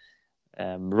natt.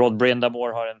 Rod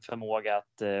Brindamore har en förmåga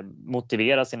att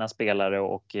motivera sina spelare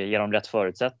och ge dem rätt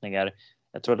förutsättningar.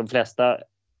 Jag tror att de flesta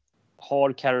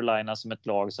har Carolina som ett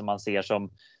lag som man ser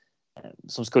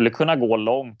som skulle kunna gå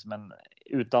långt, men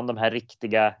utan de här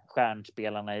riktiga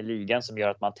stjärnspelarna i ligan som gör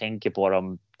att man tänker på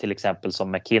dem, till exempel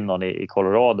som McKinnon i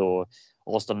Colorado,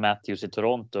 Auston Matthews i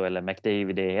Toronto eller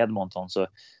McDavid i Edmonton. Så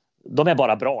de är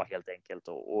bara bra helt enkelt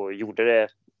och gjorde det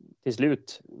till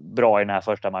slut bra i den här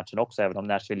första matchen också. Även om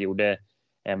Nashville gjorde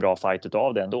en bra fight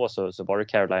utav det ändå, så var det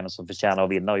Carolina som förtjänade att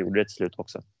vinna och gjorde det till slut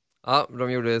också. Ja,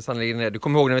 de gjorde sannolikt det. Du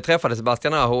kommer ihåg när vi träffade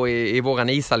Sebastian Aho i våran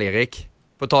ishall, Erik?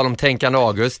 På tal om tänkande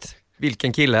August.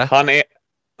 Vilken kille.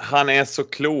 Han är så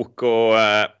klok och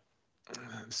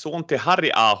son till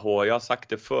Harry Aho, jag har sagt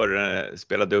det förr,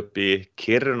 spelade upp i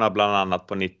Kiruna bland annat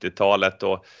på 90-talet,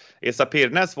 och Esa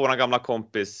Pirnes, vår gamla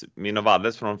kompis Mino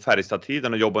Valles från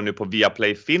Färjestad-tiden och jobbar nu på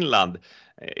Viaplay Finland.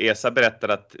 Esa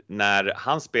berättade att när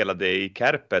han spelade i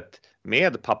Kärpet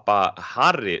med pappa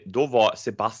Harry, då var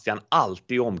Sebastian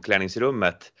alltid i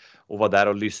omklädningsrummet och var där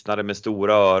och lyssnade med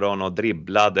stora öron och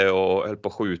dribblade och höll på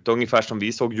att skjuta. Ungefär som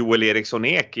vi såg Joel Eriksson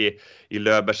Ek i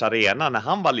Löfbergs Arena när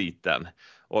han var liten.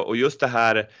 Och just det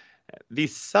här,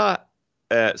 vissa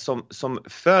som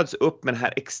föds upp med det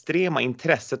här extrema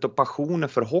intresset och passionen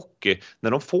för hockey,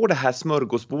 när de får det här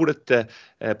smörgåsbordet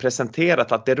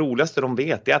presenterat, att det roligaste de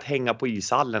vet är att hänga på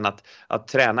ishallen, att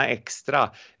träna extra.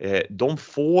 De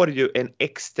får ju en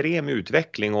extrem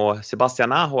utveckling, och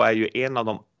Sebastian Aho är ju en av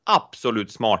de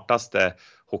absolut smartaste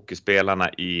hockeyspelarna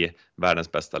i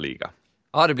världens bästa liga.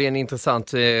 Ja, det blir en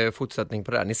intressant fortsättning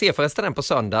på det här. Ni ser förresten den på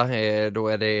söndag. Då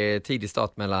är det tidig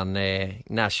start mellan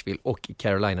Nashville och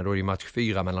Carolina. Då är det match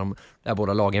 4 mellan de där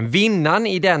båda lagen. Vinnaren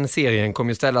i den serien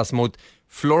kommer ju ställas mot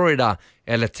Florida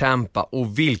eller Tampa.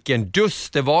 Och vilken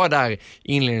dust det var där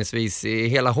inledningsvis.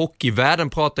 Hela hockeyvärlden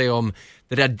pratar ju om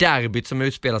det där derbyt som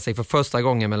utspelar sig för första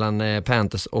gången mellan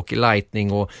Panthers och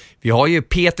Lightning. Och vi har ju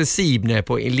Peter Sibner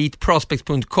på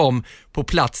eliteprospects.com på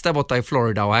plats där borta i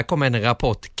Florida. Och här kommer en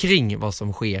rapport kring vad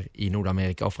som sker i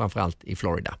Nordamerika och framförallt i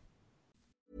Florida.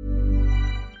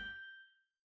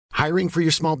 Hiring for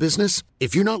your small business?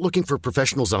 If you're not looking for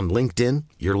professionals on LinkedIn,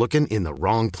 you're looking in the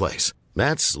wrong place.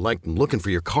 That's like looking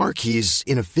for your car keys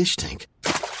in a fish tank.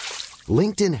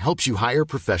 LinkedIn helps you hire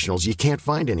professionals you can't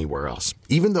find anywhere else,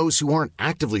 even those who aren't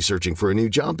actively searching for a new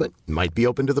job but might be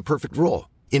open to the perfect role.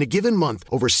 In a given month,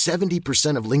 over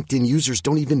 70% of LinkedIn users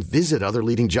don't even visit other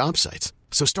leading job sites.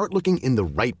 So start looking in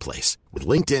the right place. With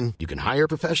LinkedIn, you can hire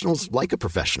professionals like a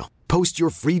professional. Post your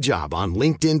free job on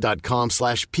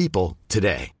linkedin.com/people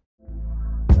today.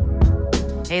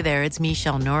 Hey there, it's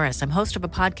Michelle Norris. I'm host of a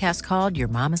podcast called Your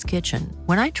Mama's Kitchen.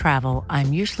 When I travel,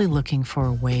 I'm usually looking for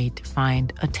a way to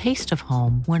find a taste of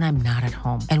home when I'm not at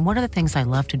home. And one of the things I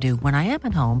love to do when I am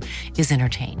at home is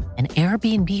entertain. And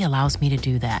Airbnb allows me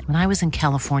to do that. When I was in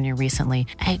California recently,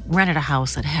 I rented a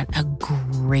house that had a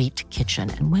great kitchen.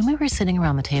 And when we were sitting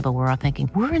around the table, we're all thinking,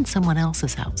 we're in someone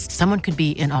else's house. Someone could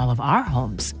be in all of our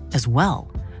homes as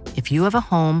well. If you have a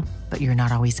home, but you're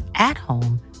not always at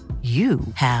home, you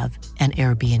have an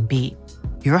Airbnb.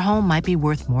 Your home might be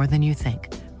worth more than you think.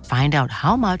 Find out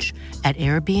how much at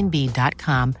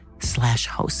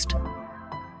airbnb.com/host.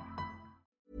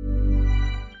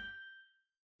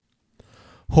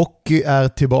 Hockey är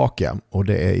tillbaka och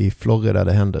det är i Florida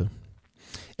det händer.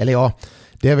 Eller ja,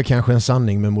 det är väl kanske en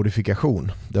sanning med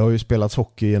modifikation. Det har ju spelats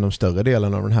hockey genom större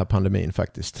delen av den här pandemin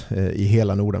faktiskt, i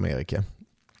hela Nordamerika.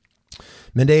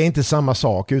 Men det är inte samma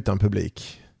sak utan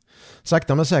publik.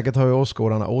 Sakta men säkert har ju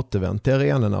åskådarna återvänt till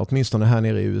arenorna, åtminstone här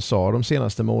nere i USA de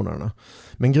senaste månaderna.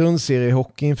 Men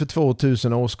grundseriehockey inför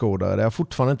 2000 åskådare, det har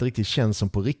fortfarande inte riktigt känts som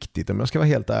på riktigt om jag ska vara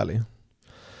helt ärlig.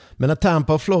 Men när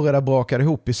Tampa och Florida brakade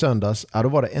ihop i söndags, då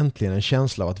var det äntligen en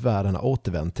känsla av att världen har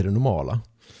återvänt till det normala.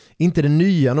 Inte det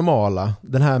nya normala,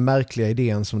 den här märkliga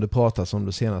idén som det pratas om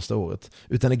det senaste året,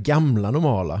 utan det gamla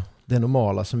normala, det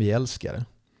normala som vi älskade.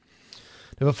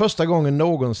 Det var första gången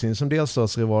någonsin som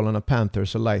delstatsrivalerna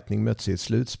Panthers och Lightning möttes i ett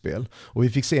slutspel, och vi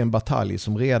fick se en batalj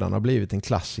som redan har blivit en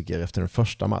klassiker efter den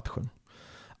första matchen.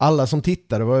 Alla som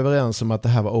tittade var överens om att det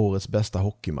här var årets bästa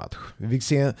hockeymatch. Vi fick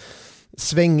se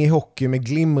svängig hockey med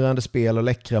glimrande spel och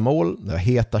läckra mål. Det var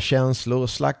heta känslor och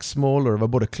slagsmål, och det var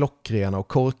både klockrena och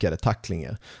korkade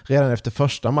tacklingar. Redan efter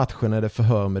första matchen är det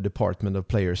förhör med Department of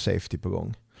Player Safety på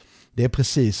gång. Det är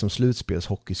precis som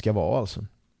slutspelshockey ska vara alltså.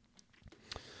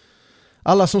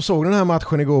 Alla som såg den här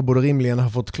matchen igår borde rimligen ha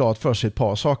fått klart för sig ett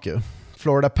par saker.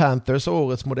 Florida Panthers och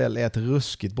årets modell är ett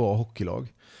ruskigt bra hockeylag.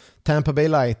 Tampa Bay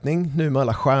Lightning, nu med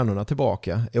alla stjärnorna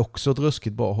tillbaka, är också ett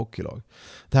ruskigt bra hockeylag.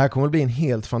 Det här kommer att bli en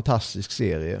helt fantastisk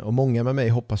serie, och många med mig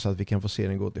hoppas att vi kan få se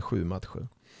den gå till 7 matcher.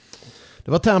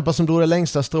 Det var Tampa som drog det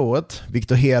längsta strået.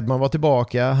 Victor Hedman var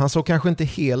tillbaka. Han såg kanske inte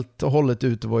helt och hållet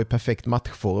ut att vara i perfekt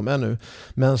matchform ännu,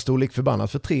 men stod lik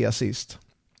förbannat för 3 assist.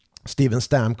 Steven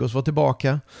Stamkos var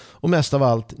tillbaka, och mest av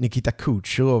allt Nikita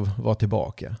Kucherov var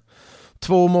tillbaka.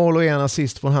 2 mål och 1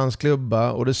 assist från hans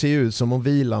klubba, och det ser ut som om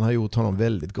vilan har gjort honom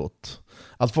väldigt gott.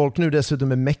 Att folk nu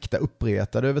dessutom är mäkta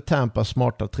uppretade över Tampas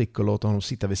smarta trick och låter honom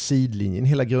sitta vid sidlinjen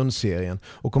hela grundserien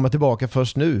och komma tillbaka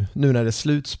först nu när det är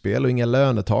slutspel och inga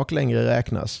lönetak längre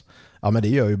räknas. Ja, men det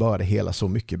gör ju bara det hela så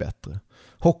mycket bättre.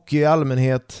 Hockey i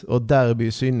allmänhet och derby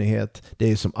i synnerhet, det är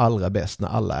ju som allra bäst när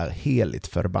alla är heligt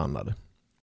förbannade.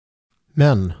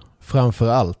 Men framför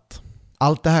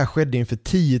allt det här skedde inför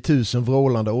 10 000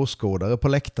 vrålande åskådare på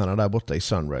läktarna där borta i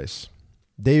Sunrise.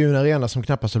 Det är ju en arena som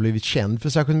knappast har blivit känd för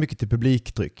särskilt mycket till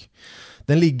publiktryck.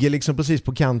 Den ligger liksom precis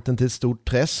på kanten till ett stort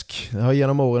träsk. Det har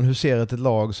genom åren huserat ett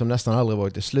lag som nästan aldrig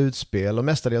varit i slutspel och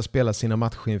mestadels spelat sina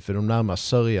matcher inför de närmast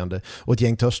sörjande och ett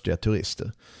gäng törstiga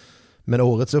turister. Men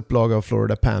årets upplaga av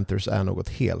Florida Panthers är något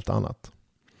helt annat.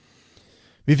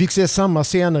 Vi fick se samma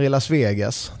scener i Las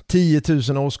Vegas. 10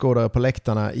 000 åskådare på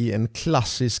läktarna i en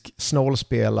klassisk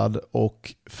snålspelad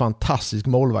och fantastisk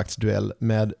målvaktsduell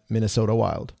med Minnesota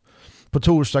Wild. På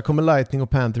torsdag kommer Lightning och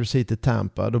Panthers hit till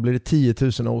Tampa. Då blir det 10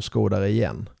 000 åskådare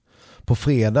igen. På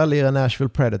fredag lirar Nashville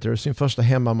Predators sin första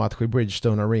hemmamatch i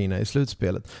Bridgestone Arena i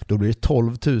slutspelet. Då blir det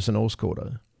 12 000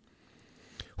 åskådare.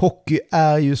 Hockey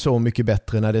är ju så mycket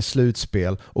bättre när det är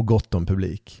slutspel och gott om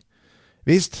publik.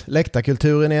 Visst,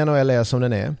 läktarkulturen i NHL är som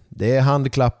den är. Det är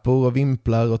handklappor och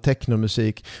vimplar och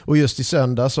technomusik. Och just i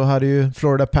söndag så hade ju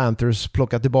Florida Panthers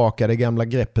plockat tillbaka det gamla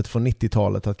greppet från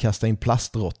 90-talet att kasta in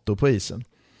plastråttor på isen.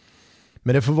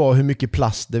 Men det får vara hur mycket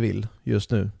plast det vill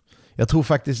just nu. Jag tror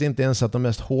faktiskt inte ens att de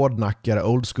mest hårdnackade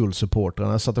old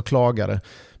school-supportrarna satt och klagade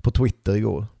på Twitter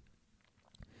igår.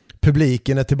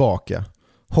 Publiken är tillbaka.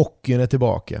 Hockeyn är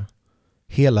tillbaka.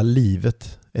 Hela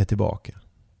livet är tillbaka.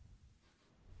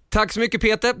 Tack så mycket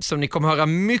Peter, som ni kommer höra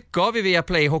mycket av i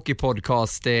Viaplay Hockey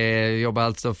Podcast. Jobbar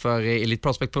alltså för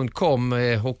elitprospect.com,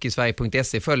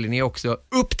 hockeysverige.se. Följer ni också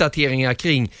uppdateringar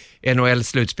kring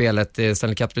NHL-slutspelet,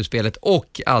 Stanley Cup-slutspelet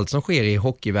och allt som sker i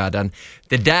hockeyvärlden.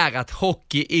 Det där att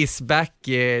hockey is back,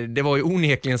 det var ju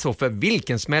onekligen så, för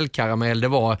vilken smällkaramell det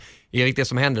var. Erik, det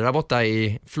som hände där borta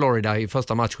i Florida i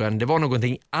första matchen, det var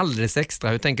någonting alldeles extra.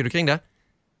 Hur tänker du kring det?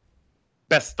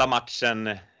 Bästa matchen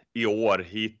i år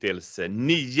hittills.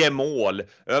 9 mål,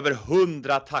 över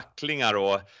 100 tacklingar,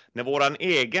 och när våran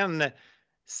egen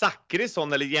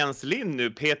Zachrisson eller Jens Lind nu,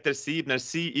 Peter Sibner,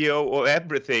 CEO of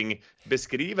Everything,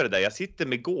 beskriver det där. Jag sitter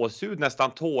med gåshud,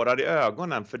 nästan tårar i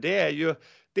ögonen, för det är ju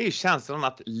känslan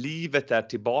att livet är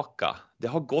tillbaka. Det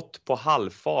har gått på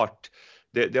halvfart.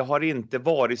 Det har inte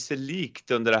varit så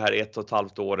likt under det här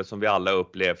 1,5 året som vi alla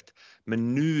upplevt.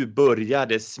 Men nu börjar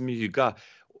det smyga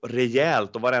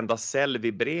rejält och varenda cell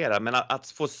vibrerar. Men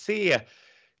att få se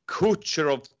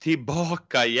Kucherov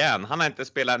tillbaka igen. Han har inte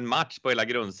spelat en match på hela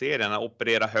grundserien. Han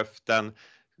opererar höften.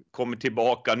 Kommer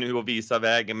tillbaka nu och visar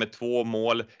vägen med 2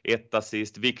 mål, 1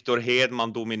 assist. Victor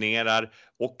Hedman dominerar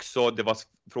också. Det var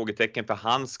frågetecken för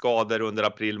hans skador under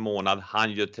april månad.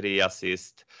 Han gör 3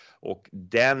 assist. Och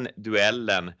den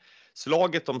duellen,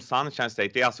 slaget om Sunshine State,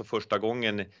 det är alltså första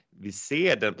gången vi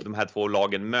ser de här 2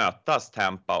 lagen mötas,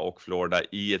 Tampa och Florida,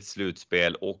 i ett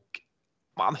slutspel. Och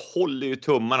man håller ju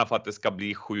tummarna för att det ska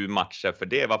bli 7 matcher, för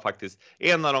det var faktiskt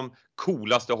en av de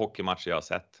coolaste hockeymatcher jag har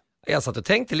sett. Jag satt och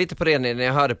tänkte lite på det när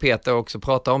jag hörde Peter också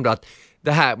prata om det, att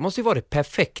det här måste ju vara det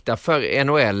perfekta för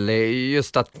NHL,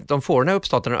 just att de får den här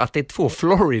uppstarten, att det är 2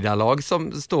 Florida-lag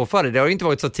som står för det. Det har ju inte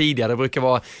varit så tidigare, det brukar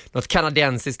vara något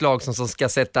kanadensiskt lag som ska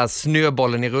sätta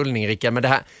snöbollen i rullning, Rickard, men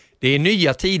det är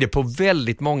nya tider på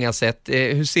väldigt många sätt.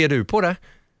 Hur ser du på det?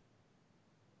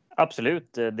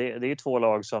 Absolut, det är ju två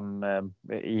lag som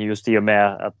just i och med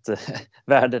att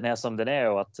världen är som den är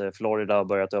och att Florida har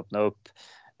börjat öppna upp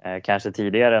kanske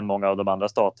tidigare än många av de andra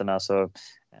staterna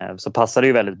så passar det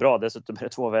ju väldigt bra. Dessutom är det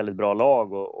två väldigt bra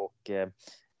lag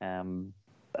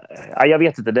jag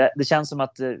vet inte, det känns som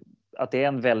att det är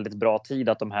en väldigt bra tid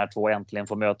att de här två äntligen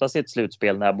får mötas i ett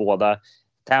slutspel när båda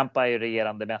Tampa är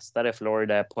regerande mästare,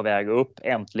 Florida är på väg upp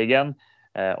äntligen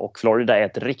och Florida är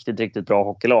ett riktigt, riktigt bra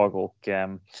hockeylag och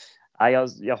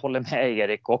jag håller med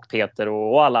Erik och Peter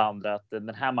och alla andra att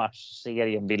den här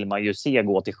matchserien vill man ju se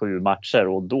gå till 7 matcher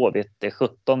och då vet det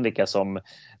 17 vilka som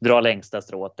drar längsta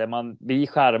strået. Det vi är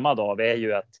skärmade av är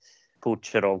ju att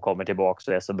Kucherov kommer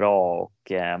tillbaka och är så bra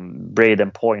och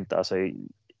Braden Point, alltså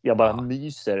jag bara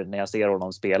myser när jag ser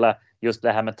honom spela. Just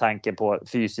det här med tanke på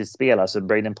fysiskt spel, alltså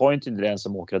Braden Point är inte den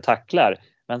som åker och tacklar,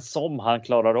 men som han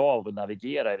klarar av att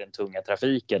navigera i den tunga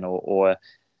trafiken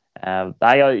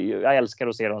jag älskar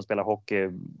att se dem spela hockey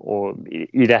och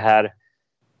i det här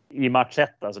i match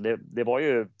 1, alltså det var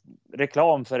ju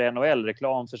reklam för NHL,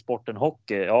 reklam för sporten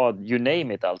hockey, you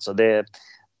name it alltså.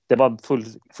 Det var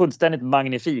fullständigt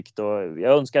magnifikt och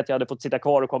jag önskar att jag hade fått sitta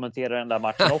kvar och kommentera den där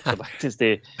matchen också faktiskt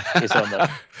i söndag.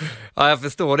 Ja, jag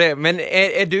förstår det. Men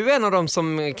är du en av dem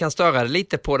som kan störa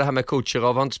lite på det här med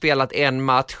Kucherov? Har inte spelat en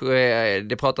match.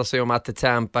 Det pratas ju om att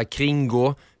Tampa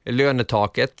kringgår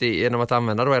lönetaket genom att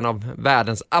använda då en av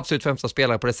världens absolut främsta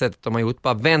spelare på det sättet de har gjort.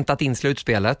 Bara väntat in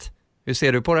slutspelet. Hur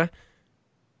ser du på det?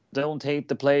 Don't hate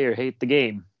the player, hate the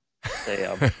game, säger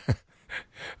jag.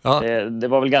 Ja. Det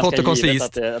var väl ganska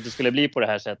givet att det skulle bli på det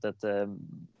här sättet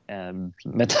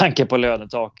med tanke på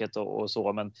lönetaket och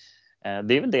så, men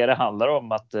det är väl det handlar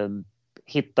om, att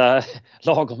hitta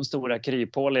lagom stora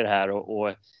kryphål i det här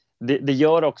och det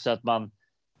gör också att man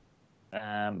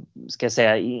ska jag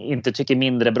säga inte tycker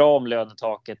mindre bra om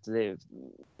lönetaket,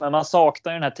 men man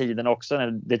saknar ju den här tiden också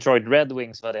när Detroit Red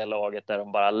Wings var det laget där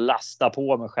de bara lastar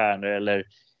på med stjärnor, eller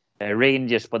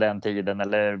Rangers på den tiden,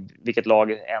 eller vilket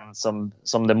lag än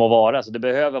som det må vara. Så det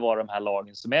behöver vara de här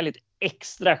lagen som är lite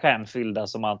extra stjärnfyllda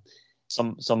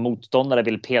som motståndare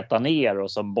vill peta ner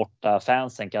och som borta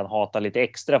fansen kan hata lite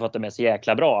extra för att de är så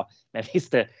jäkla bra. Men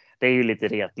visst, det är ju lite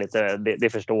retligt, det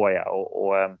förstår jag.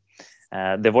 Och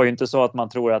det var ju inte så att man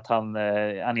tror att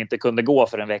han inte kunde gå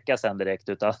för en vecka sedan direkt,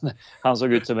 utan han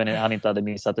såg ut som han inte hade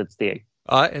missat ett steg.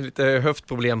 Ja, lite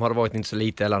höftproblem har det varit, inte så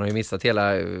lite, eller han har ju missat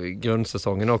hela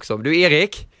grundsäsongen också. Du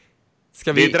Erik,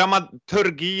 det är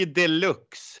dramaturgi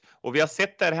deluxe och vi har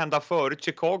sett det här hända förut.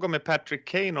 Chicago med Patrick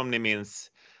Kane, om ni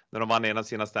minns, när de vann en av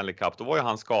sina Stanley Cup, då var ju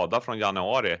han skadad från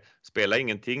januari, spelade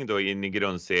ingenting då in i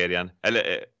grundserien, eller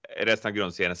resten av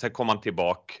grundserien, sen kom han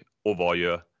tillbaka och var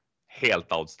ju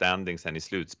helt outstanding sen i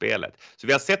slutspelet. Så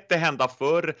vi har sett det hända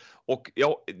förr och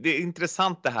det är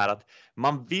intressant det här att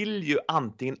man vill ju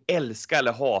antingen älska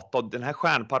eller hata, och den här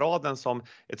stjärnparaden som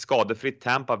ett skadefritt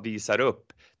Tampa visar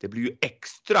upp, det blir ju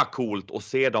extra coolt att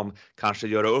se dem kanske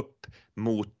göra upp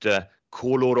mot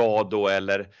Colorado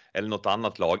eller något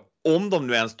annat lag. Om de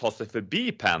nu ens tar sig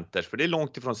förbi Panthers, för det är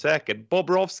långt ifrån säkert.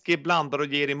 Bobrovsky blandar och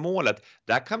ger i målet.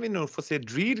 Där kan vi nog få se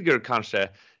Driedger kanske,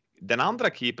 den andra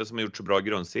keeper som har gjort så bra i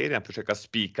grundserien, försöka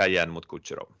spika igen mot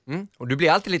Kucherov. Och du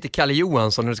blir alltid lite Kalle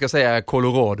Johansson när du ska säga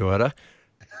Colorado, eller?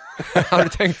 Har du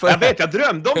tänkt på det? Jag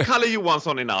drömde om Kalle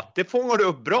Johansson i natt. Det fångar du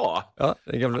upp bra. Ja,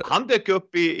 han dök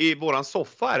upp i våran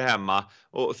soffa här hemma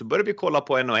och så började vi kolla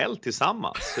på NHL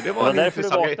tillsammans. Så det var därför du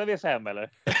vaknade vid 5, eller?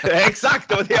 Exakt,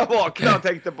 det var det jag vaknade och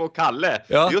tänkte på Kalle.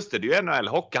 Ja. Just det är ju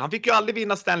NHL-hockey. Han fick ju aldrig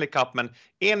vinna Stanley Cup, men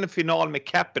en final med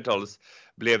Capitals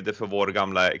blev det för vår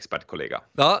gamla expertkollega.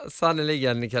 Ja,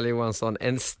 sannoliken Kalle Johansson.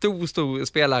 En stor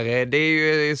spelare. Det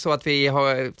är ju så att vi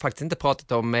har faktiskt inte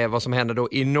pratat om vad som händer då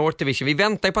i North Division. Vi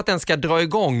väntar ju på att den ska dra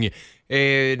igång.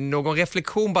 Någon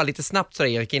reflektion bara lite snabbt så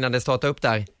Erik, innan det startar upp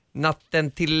där.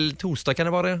 Natten till torsdag kan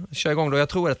det vara det? Kör igång då, jag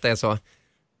tror att det är så.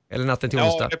 Eller natten till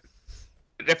onsdag.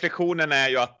 Reflektionen är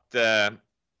ju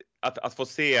att få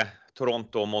se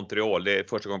Toronto och Montreal, det är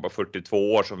första gången på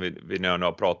 42 år som vi nu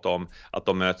har pratat om att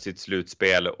de möts i ett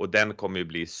slutspel, och den kommer ju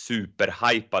bli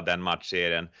superhypad, den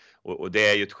matchserien, och det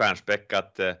är ju ett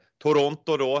stjärnspäckat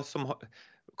Toronto då som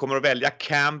kommer att välja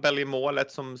Campbell i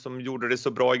målet som gjorde det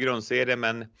så bra i grundserien,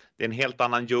 men det är en helt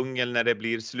annan djungel när det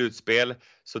blir slutspel,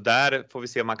 så där får vi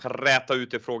se om man kan räta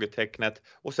ut det frågetecknet.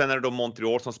 Och sen är det då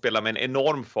Montreal som spelar med en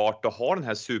enorm fart och har den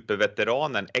här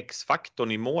superveteranen,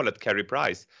 X-faktorn i målet, Carey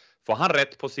Price. Får han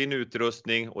rätt på sin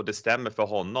utrustning och det stämmer för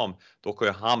honom, då kan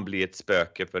ju han bli ett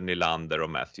spöke för Nylander och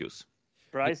Matthews.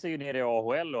 Price är ju nere i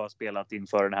AHL och har spelat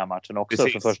inför den här matchen också.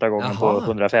 Precis. För första gången på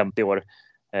 150 år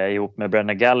ihop med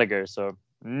Brennan Gallagher. Så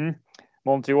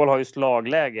Montreal har ju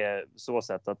slagläge så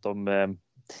sätt att de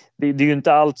det är ju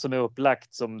inte allt som är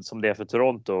upplagt som det är för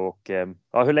Toronto. Och,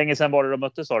 hur länge sedan var det de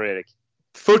möttes, sa du, Erik?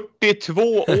 42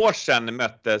 år sedan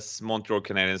möttes Montreal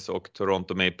Canadiens och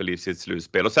Toronto Maple Leafs i ett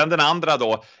slutspel. Och sen den andra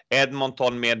då,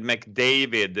 Edmonton med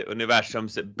McDavid,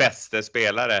 universums bästa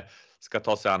spelare, ska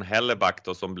ta sig an Hellebuck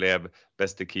då, som blev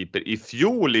bäste keeper i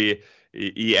fjol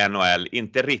i NHL.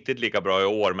 Inte riktigt lika bra i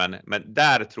år, men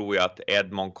där tror jag att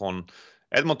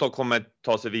Edmonton kommer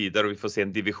ta sig vidare och vi får se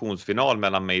en divisionsfinal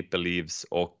mellan Maple Leafs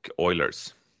och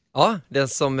Oilers. Ja, den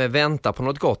som väntar på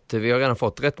något gott. Vi har redan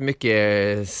fått rätt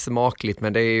mycket smakligt,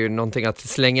 men det är ju någonting att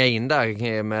slänga in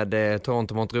där med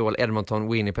Toronto, Montreal,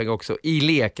 Edmonton, Winnipeg också i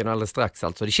leken alldeles strax.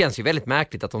 Alltså. Det känns ju väldigt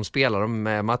märkligt att de spelar de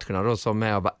matcherna då som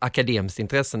är av akademiskt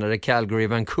intresse, när det är Calgary,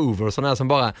 Vancouver och sådana här som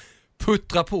bara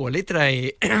puttra på lite där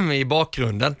i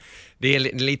bakgrunden. Det är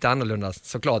lite annorlunda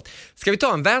såklart. Ska vi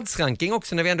ta en världsranking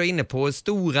också när vi ändå är inne på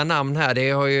stora namn här? Det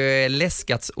har ju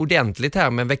läskats ordentligt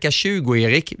här, men vecka 20,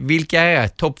 Erik, vilka är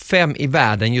topp 5 i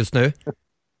världen just nu?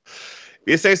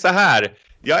 Vi säger så här,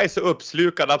 jag är så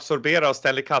uppslukad, absorberad av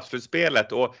Stanley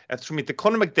Cup-slutspelet, och eftersom inte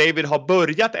Connor McDavid har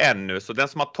börjat ännu, så den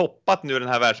som har toppat nu den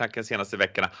här världsrankingen senaste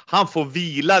veckorna, han får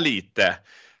vila lite.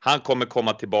 Han kommer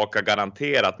komma tillbaka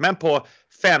garanterat. Men på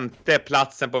 5:e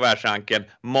platsen på världsranken,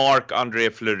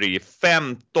 Marc-André Fleury.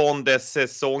 15:e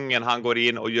säsongen han går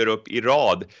in och gör upp i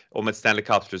rad om ett Stanley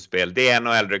Cup-slutspel. Det är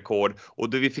NHL-rekord. Och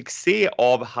det vi fick se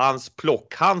av hans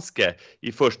plockhandske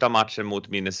i första matchen mot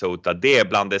Minnesota, det är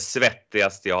bland det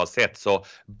svettigaste jag har sett. Så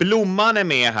Blomman är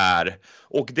med här.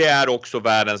 Och det är också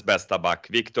världens bästa back.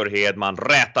 Victor Hedman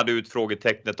rätade ut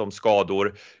frågetecknet om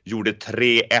skador. Gjorde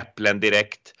 3 äpplen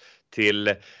direkt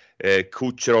till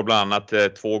Kucherov bland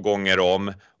annat 2 gånger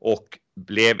om, och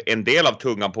blev en del av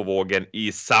tungan på vågen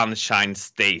i Sunshine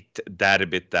State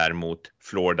derbyt där mot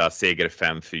Florida, seger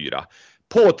 5-4.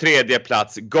 På 3:e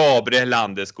plats Gabriel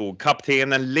Landeskog,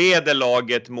 kaptenen, leder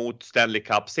laget mot Stanley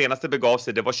Cup. Senaste begav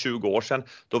sig, det var 20 år sedan.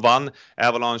 Då vann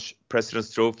Avalanche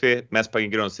President's Trophy, mest poäng i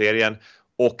grundserien,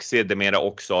 och sedermera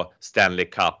också Stanley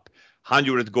Cup. Han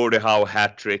gjorde ett Gordie Howe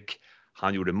hattrick.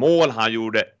 Han gjorde mål, han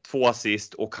gjorde 2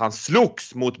 assist och han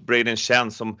slogs mot Braden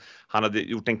Shen som han hade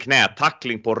gjort en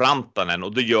knätackling på Rantanen,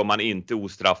 och det gör man inte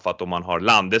ostraffat om man har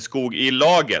Landeskog i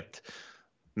laget.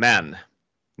 Men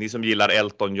ni som gillar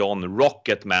Elton John,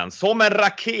 Rocketman, som en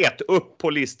raket upp på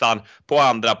listan på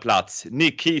andra plats,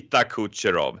 Nikita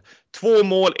Kucherov. 2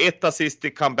 mål, 1 assist i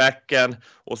comebacken,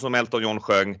 och som Elton John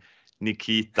sjöng,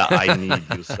 Nikita, I need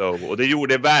you so. Och det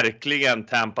gjorde verkligen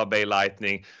Tampa Bay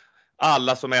Lightning.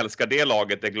 Alla som älskar det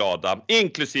laget är glada,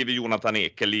 inklusive Jonathan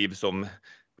Ekeliv som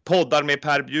poddar med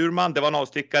Per Bjurman. Det var en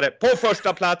avstickare. På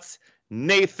första plats,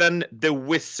 Nathan the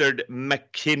Wizard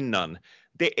McKinnon.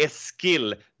 Det är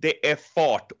skill, det är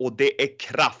fart och det är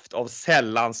kraft av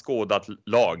sällan skådat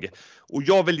lag. Och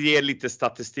jag vill ge lite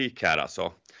statistik här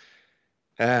alltså.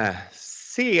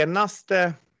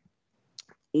 Senaste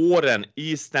åren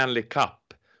i Stanley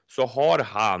Cup så har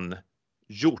han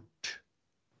gjort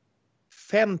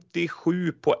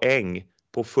 57 poäng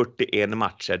på 41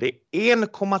 matcher. Det är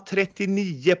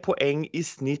 1,39 poäng i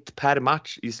snitt per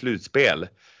match i slutspel.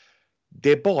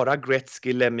 Det är bara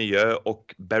Gretzky, Lemieux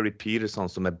och Barry Peterson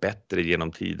som är bättre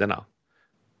genom tiderna.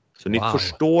 Så ni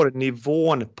förstår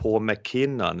nivån på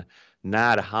McKinnon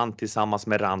när han tillsammans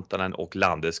med Rantanen och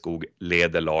Landeskog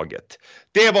leder laget.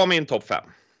 Det var min topp 5.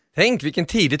 Tänk vilken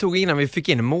tid det tog innan vi fick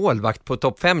in en målvakt på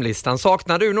topp 5-listan.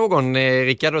 Saknar du någon,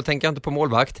 Rickard? Då tänker jag inte på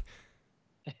målvakt.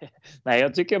 Nej,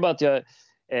 jag tycker bara att jag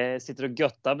sitter och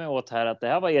göttar mig åt här att det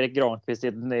här var Erik Granqvist i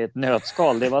ett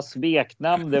nötskal. Det var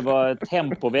smeknamn, det var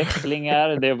tempoväxlingar,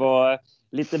 det var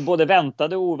lite både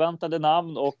väntade och oväntade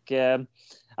namn, och jag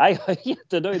är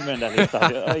jättenöjd med den där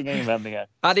listan. Jag har inga invändningar.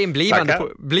 Ja, det är en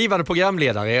blivande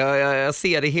programledare. Jag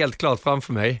ser det helt klart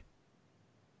framför mig.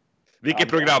 Vilket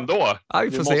program då? Ja,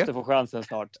 du måste få chansen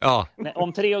snart. Ja. Nej,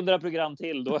 om 300 program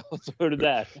till, då är du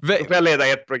där. Då får jag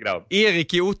leda ett program.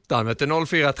 Erik i Ottan,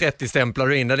 04.30 stämplar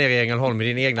du in där nere i Ängelholm i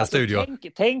din egna studio.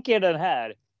 Tänk er den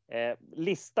här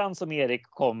listan som Erik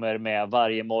kommer med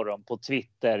varje morgon på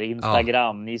Twitter,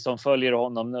 Instagram. Ja. Ni som följer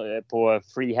honom på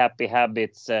Free Happy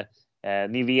Habits,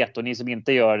 ni vet, och ni som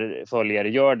inte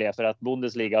gör det, för att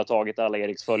Bundesliga har tagit alla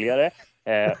Eriks följare.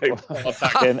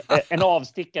 En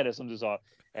avstickare som du sa.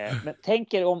 Men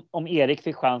tänk er om Erik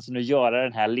fick chansen att göra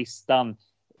den här listan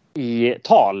i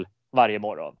tal varje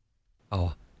morgon.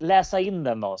 Ja. Läsa in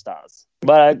den någonstans.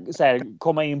 Bara så här,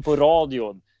 komma in på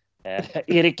radion.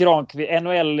 Erik Granqvist,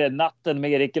 NHL-natten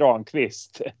med Erik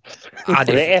Granqvist.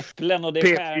 Det är äpplen och det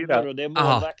är stjärnor och det är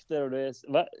målvakter och det är...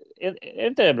 Är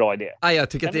inte det en bra idé? Jag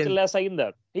tycker kan inte läsa in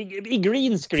det i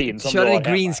green screen. Kör en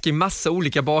green screen, massa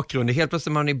olika bakgrunder. Helt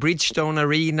plötsligt är man i Bridgestone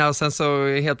Arena och sen så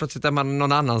helt plötsligt är man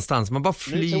någon annanstans. Man bara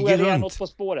flyger runt. Nu tror jag det är något på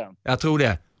spåren. Jag tror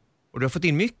det. Och du har fått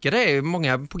in mycket, det är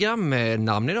många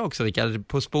programnamn idag också, Rickard.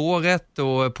 På spåret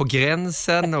och på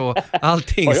gränsen och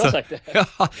allting. Har jag sagt det?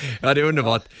 Ja, det är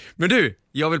underbart. Men du,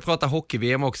 jag vill prata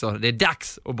hockey-VM också. Det är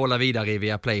dags att bolla vidare i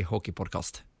Viaplay Hockey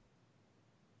Podcast.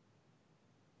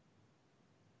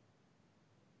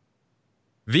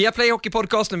 Viaplay Hockey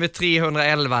Podcast nummer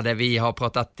 311 där vi har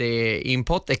pratat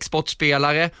import,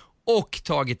 exportspelare och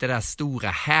tagit det där stora,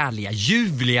 härliga,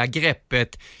 ljuvliga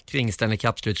greppet kring Stanley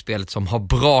Cup-slutspelet som har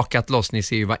brakat loss. Ni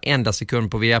ser ju varenda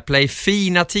sekund på Viaplay.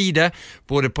 Fina tider,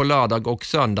 både på lördag och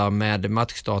söndag med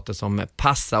matchstarter som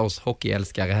passar oss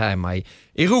hockeyälskare här hemma i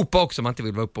Europa också. Om man inte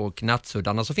vill vara uppe och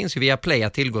knattsuddarna så finns ju Viaplay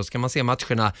att tillgå, så kan man se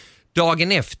matcherna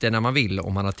dagen efter när man vill,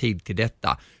 om man har tid till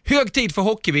detta. Hög tid för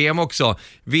hockey-VM också.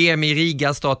 VM i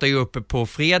Riga startar ju upp på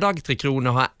fredag. 3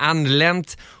 Kronor har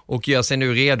anlänt och gör sig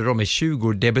nu redo då med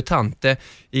 20 debutanter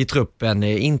i truppen.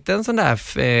 Inte en sån där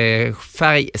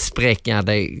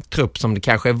färgspräckande trupp som det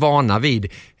kanske är vana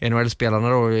vid. NHL-spelarna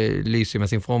då lyser med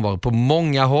sin frånvaro på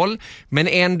många håll. Men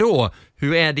ändå,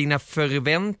 hur är dina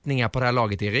förväntningar på det här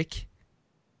laget, Erik?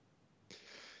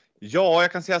 Ja,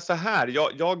 jag kan säga så här.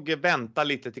 Jag väntar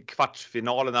lite till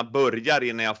kvartsfinalerna börjar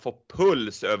innan jag får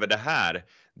puls över det här.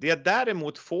 Det jag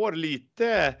däremot får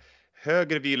lite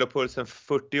högre vilopuls än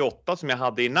 48 som jag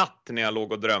hade i natt när jag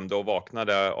låg och drömde och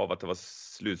vaknade av att det var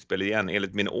slutspel igen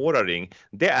enligt min Oura-ring.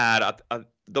 Det är att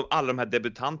alla de här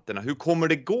debutanterna, hur kommer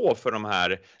det gå för de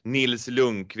här? Nils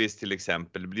Lundqvist till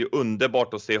exempel, det blir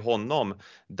underbart att se honom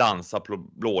dansa på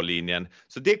blålinjen.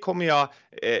 Så det kommer jag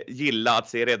gilla att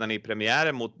se redan i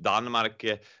premiären mot Danmark.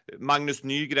 Magnus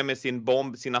Nygren med sin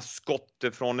bomb, sina skott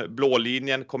från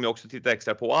blålinjen kommer jag också titta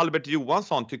extra på. Albert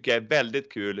Johansson tycker jag är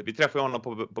väldigt kul. Vi träffade honom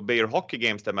på Bayer Hockey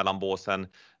Games där mellan båsen.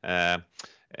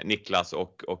 Niklas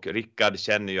och Rickard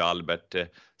känner ju Albert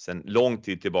sedan lång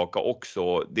tid tillbaka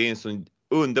också. Det är en sån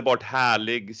underbart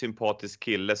härlig, sympatisk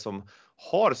kille som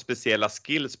har speciella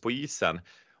skills på isen.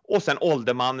 Och sen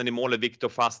åldermannen i målet, Viktor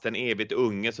Fast, en evigt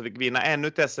unge, så fick vinna ännu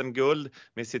ett SM-guld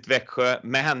med sitt Växjö.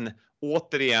 Men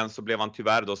återigen så blev han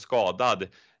tyvärr då skadad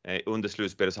under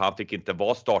slutspelet, så han fick inte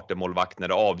vara startermålvakt när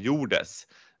det avgjordes.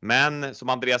 Men som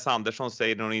Andreas Andersson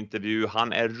säger i någon intervju,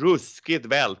 han är ruskigt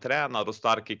vältränad och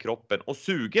stark i kroppen och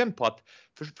sugen på att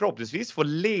förhoppningsvis få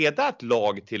leda ett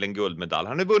lag till en guldmedalj.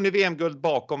 Han har vunnit VM-guld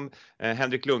bakom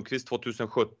Henrik Lundqvist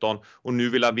 2017 och nu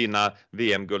vill han vinna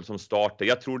VM-guld som starter.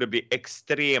 Jag tror det blir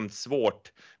extremt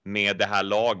svårt med det här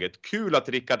laget. Kul att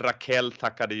Rickard Rakell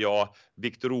tackade ja,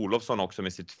 Victor Olofsson också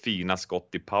med sitt fina skott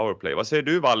i powerplay. Vad säger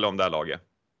du, Valle, om det här laget?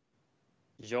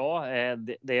 Ja,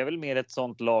 det är väl mer ett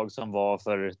sånt lag som var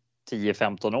för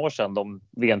 10-15 år sedan. De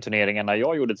VM-turneringarna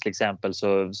jag gjorde till exempel,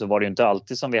 så var det ju inte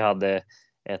alltid som vi hade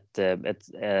ett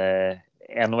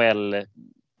NHL,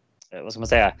 vad ska man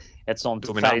säga, ett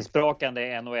sånt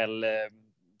färgsprakande NHL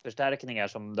förstärkningar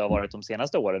som det har varit de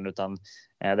senaste åren, utan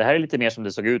det här är lite mer som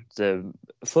det såg ut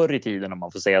förr i tiden, om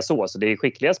man får säga så. Så det är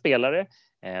skickliga spelare.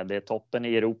 Det är toppen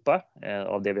i Europa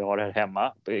av det vi har här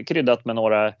hemma. Kryddat med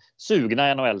några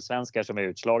sugna NHL-svenskar som är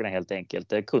utslagna helt enkelt.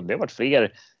 Det kunde ha varit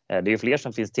fler. Det är fler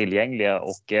som finns tillgängliga.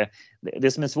 Och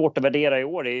det som är svårt att värdera i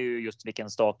år är ju just vilken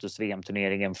status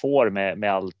VM-turneringen får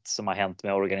med allt som har hänt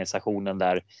med organisationen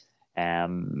där.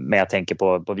 Men jag tänker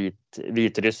på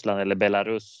Vitryssland eller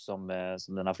Belarus som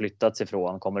den har flyttats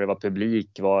ifrån. Kommer det vara publik?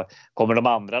 Vad kommer de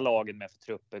andra lagen med för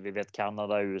trupper? Vi vet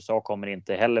Kanada och USA kommer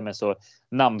inte heller med så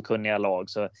namnkunniga lag.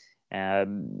 Så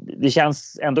det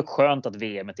känns ändå skönt att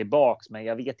VM är tillbaks, men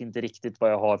jag vet inte riktigt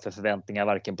vad jag har för förväntningar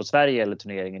varken på Sverige eller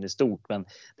turneringen i stort. Men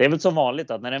det är väl som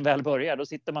vanligt att när den väl börjar, då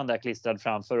sitter man där klistrad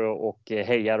framför och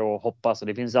hejar och hoppas. Och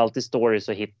det finns alltid stories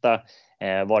att hitta,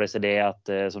 vare sig det är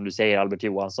att, som du säger, Albert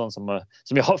Johansson som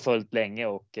jag har följt länge,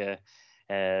 och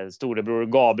storebror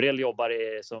Gabriel jobbar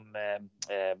som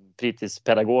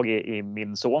fritidspedagog i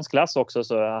min sons klass också,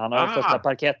 så han har första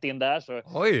parkett in där, så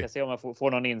jag ska se om jag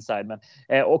får någon inside. Men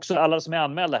också alla som är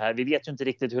anmälda här, vi vet ju inte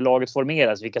riktigt hur laget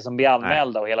formeras, vilka som blir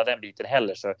anmälda och hela den biten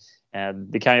heller, så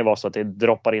det kan ju vara så att det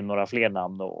droppar in några fler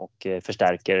namn och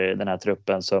förstärker den här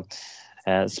truppen. Så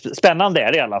spännande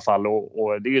är det i alla fall,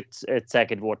 och det är ju ett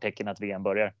säkert vårtecken att VM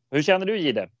börjar. Hur känner du,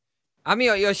 Gide? Ja, men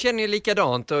jag känner ju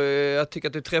likadant, och jag tycker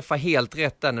att du träffar helt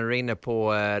rätt där när du är inne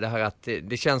på det här att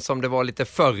det känns som det var lite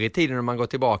förr i tiden när man går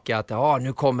tillbaka att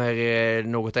nu kommer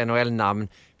något NHL-namn.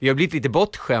 vi har blivit lite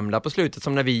bortskämda på slutet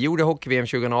som när vi gjorde hockey-VM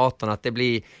 2018, att det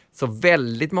blir så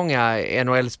väldigt många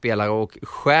NHL-spelare och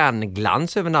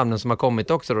stjärnglans över namnen som har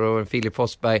kommit också då, Filip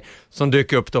Forsberg som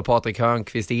dök upp då, Patrik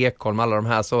Hörnqvist, Ekholm, alla de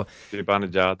här, så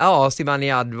Zibanejad. Ja,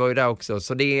 Zibanejad var ju där också,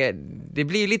 så det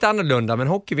blir lite annorlunda, men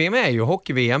hockey-VM är ju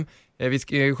hockey-VM. Vi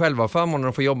ska ju själva ha förmånen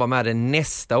att få jobba med det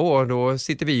nästa år, då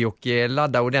sitter vi och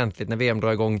laddar ordentligt när VM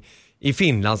drar igång i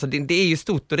Finland, så det är ju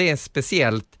stort och det är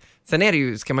speciellt. Sen är det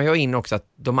ju, ska man ju ha in också att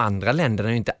de andra länderna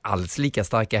är ju inte alls lika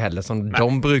starka heller som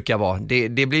de brukar vara.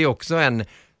 Det blir ju också en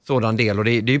sådan del, och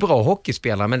det är ju bra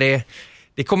hockeyspelare, men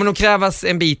det kommer nog krävas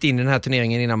en bit in i den här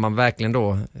turneringen innan man verkligen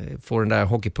då får den där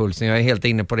hockeypulsen. Jag är helt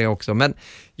inne på det också. Men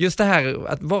just det här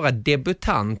att vara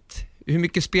debutant, hur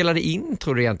mycket spelar det in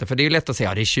tror du egentligen? För det är ju lätt att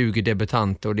säga, det är 20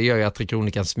 debutanter och det gör ju att Tre Kronor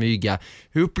kan smyga.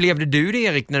 Hur upplevde du det,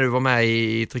 Erik, när du var med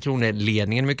i Tre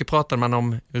Kronor-ledningen? Hur mycket pratade man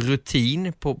om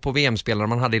rutin på VM-spelare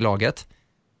man hade i laget?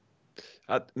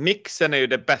 Att mixen är ju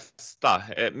det bästa.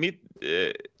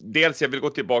 Dels jag vill gå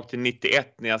tillbaka till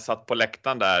 91 när jag satt på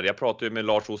läktaren där. Jag pratade ju med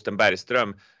Lars Osten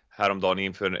Bergström häromdagen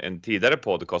inför en tidigare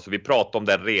podcast. Och vi pratade om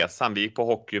den resan. Vi gick på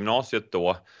hockeygymnasiet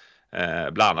då.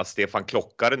 Bland annat Stefan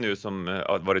Klockare nu som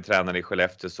har varit tränare i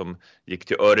Skellefteå som gick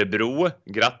till Örebro.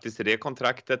 Grattis till det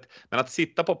kontraktet. Men att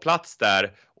sitta på plats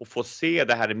där och få se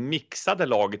det här mixade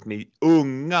laget med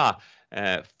unga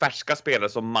färska spelare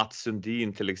som Mats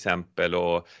Sundin till exempel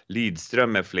och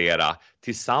Lidström med flera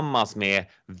tillsammans med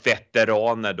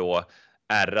veteraner då,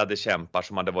 ärrade kämpar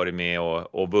som hade varit med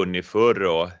och vunnit förr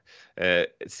och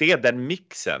se den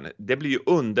mixen, det blir ju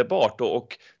underbart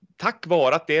och tack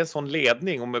vare att det är en sån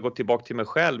ledning, om jag går tillbaka till mig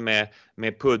själv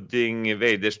med Pudding,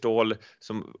 Weiderståhl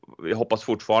som jag hoppas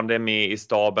fortfarande är med i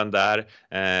staben där,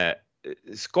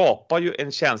 skapar ju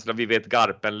en känsla, vi vet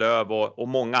Garpenlöv och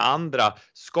många andra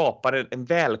skapar en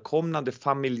välkomnande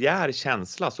familjär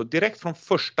känsla. Så direkt från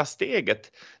första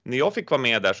steget, när jag fick vara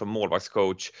med där som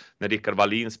målvaktscoach, när Rickard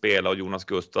Wallin spelade och Jonas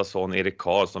Gustafsson, Erik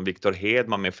Karlsson, Viktor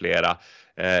Hedman med flera,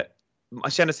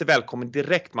 man känner sig välkommen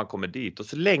direkt man kommer dit. Och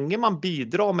så länge man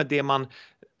bidrar med det man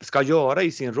ska göra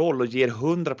i sin roll och ger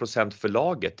 100% för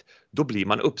laget, då blir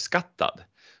man uppskattad.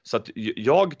 Så att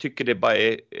jag tycker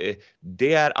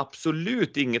det är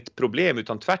absolut inget problem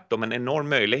utan tvärtom en enorm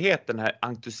möjlighet, den här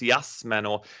entusiasmen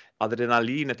och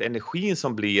adrenalinet, energin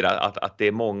som blir att det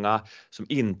är många som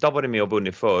inte har varit med och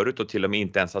vunnit förut och till och med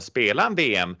inte ens har spelat en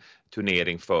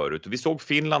VM-turnering förut. Vi såg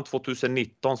Finland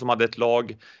 2019 som hade ett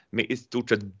lag med i stort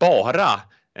sett bara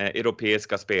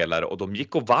europeiska spelare och de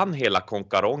gick och vann hela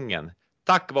konkarongen.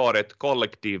 Tack vare ett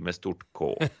kollektiv med stort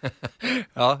K.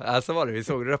 Ja, alltså var det. Vi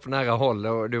såg det där på nära håll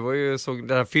och du var ju såg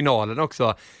den här finalen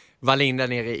också. Wallin där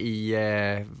nere i,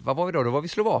 vad var vi då? Då var vi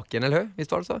Slovakien, eller hur?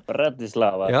 Visst var det så?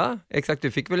 Bratislava. Ja, exakt.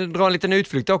 Du fick väl dra en liten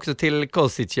utflykt också till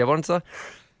Kosice, var det inte så?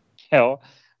 Ja,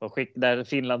 och där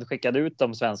Finland skickade ut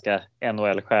de svenska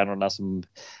NHL-stjärnorna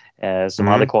som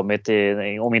hade kommit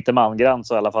till, om inte mangrann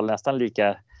så i alla fall nästan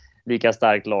lika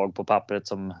starkt lag på pappret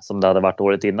som det hade varit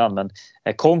året innan. Men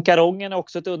konkarongen är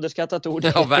också ett underskattat ord.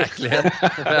 Ja, verkligen.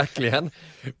 Verkligen.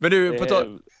 Men du,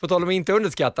 på tal om inte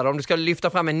underskattade, om du ska lyfta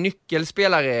fram en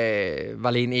nyckelspelare,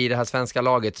 Wallin, i det här svenska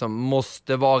laget som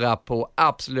måste vara på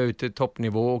absolut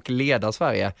toppnivå och leda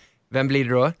Sverige, vem blir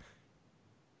det då?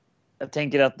 Jag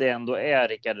tänker att det ändå är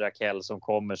Rickard Rakell som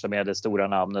kommer, som är det stora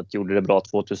namnet. Gjorde det bra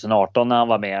 2018 när han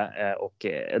var med och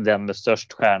den med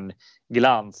störst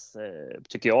stjärnglans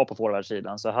tycker jag på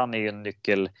forwardsidan. Så han är ju en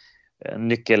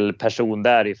nyckelperson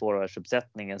där i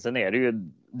forwardsuppsättningen. Sen är det ju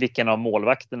vilken av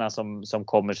målvakterna som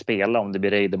kommer spela, om det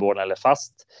blir Reideborn eller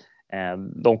Fast.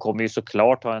 De kommer ju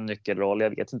såklart ha en nyckelroll. Jag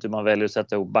vet inte hur man väljer att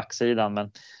sätta ihop backsidan,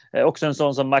 men också en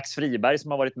sån som Max Friberg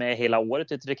som har varit med hela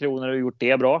året i Tre Kronor och gjort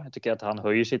det bra. Jag tycker att han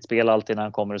höjer sitt spel alltid när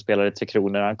han kommer och spelar i Tre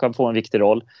Kronor. Han kan få en viktig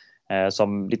roll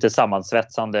som lite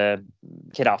sammansvetsande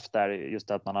kraft där.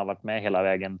 Just att man har varit med hela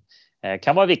vägen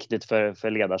kan vara viktigt för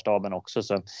ledarstaben också.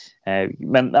 Så,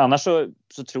 men annars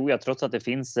så tror jag, trots att det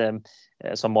finns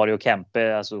som Mario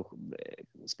Kempe, alltså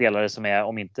spelare som är,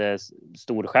 om inte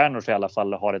storstjärnor så i alla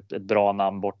fall har ett bra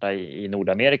namn borta i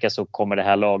Nordamerika, så kommer det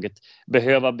här laget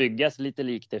behöva byggas lite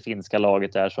likt det finska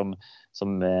laget där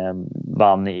som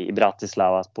vann i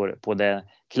Bratislava på det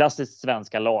klassiskt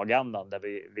svenska lagandan där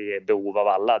vi är behov av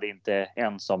alla. Det är inte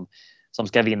en som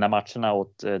ska vinna matcherna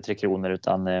åt Tre Kronor,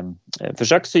 utan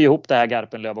försök sy ihop det här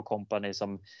Garpenlöv och company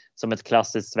som ett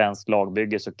klassiskt svenskt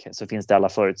lagbygge, så finns det alla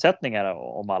förutsättningar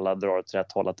om alla drar åt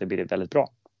rätt håll att det blir väldigt bra.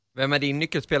 Vem är din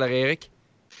nyckelspelare, Erik?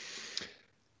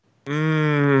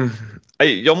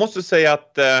 Jag måste säga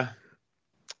att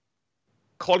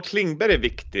Carl Klingberg är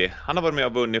viktig. Han har varit med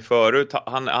och vunnit förut.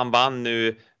 Han vann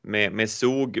nu med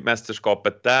SOG,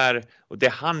 mästerskapet där, och det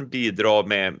han bidrar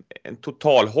med, en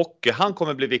total hockey. Han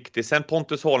kommer bli viktig. Sen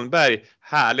Pontus Holmberg,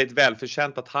 härligt,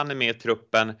 välförtjänt att han är med i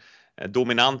truppen,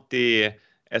 dominant i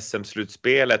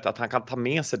SM-slutspelet, att han kan ta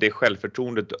med sig det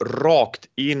självförtroendet rakt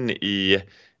in i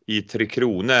Tre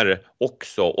Kronor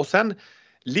också. Och sen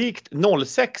likt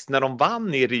 06 när de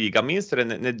vann i Riga, minns du det,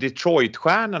 när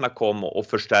Detroit-stjärnorna kom och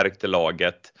förstärkte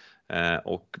laget,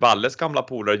 och Valles gamla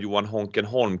polare Johan Honken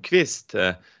Holmqvist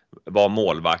var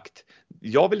målvakt.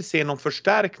 Jag vill se någon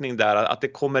förstärkning där, att det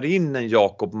kommer in en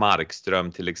Jakob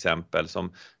Markström till exempel,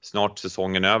 som snart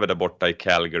säsongen över där borta i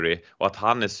Calgary, och att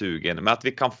han är sugen. Men att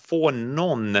vi kan få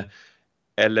någon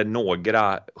eller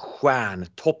några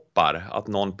stjärntoppar, att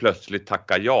någon plötsligt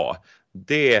tackar ja.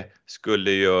 Det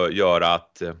skulle ju göra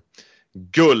att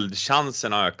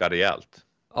guldchanserna ökar rejält.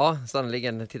 Ja,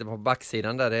 sannoliken. Titta på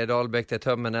backsidan där. Det är Dahlbäck, det är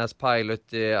Tömmernes,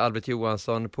 Pilot, Albert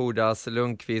Johansson, Pudas,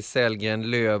 Lundqvist,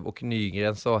 Sellgren, Löv och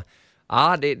Nygren. Så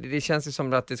ja, det känns ju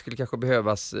som att det skulle kanske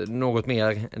behövas något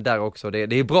mer där också.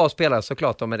 Det är bra spelare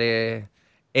såklart, men det är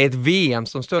ett VM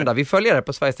som stundar. Vi följer det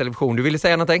på Sveriges Television. Du ville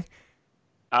säga någonting?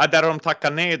 Ja, där har de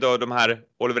tackat nej då, de här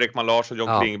Oliver Ekman Larsson,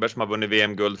 John Klingberg som har vunnit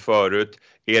VM-guld förut,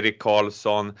 Erik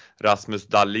Karlsson, Rasmus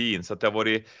Dahlin. Så att det har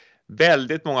varit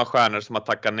väldigt många stjärnor som har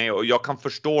tackat nej, och jag kan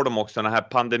förstå dem också. Den här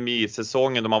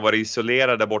pandemisäsongen, de har varit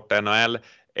isolerade där borta i NHL.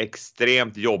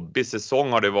 Extremt jobbig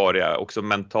säsong har det varit också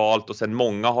mentalt, och sen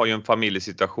många har ju en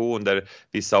familjesituation där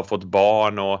vissa har fått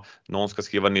barn och någon ska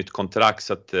skriva nytt kontrakt,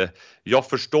 så att jag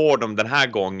förstår dem den här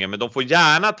gången, men de får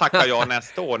gärna tacka ja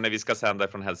nästa år när vi ska sända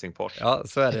från Helsingfors. Ja,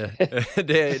 så är det.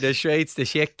 Det är Schweiz, det är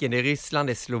Tjeckien, det är Ryssland,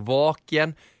 det är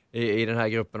Slovakien i den här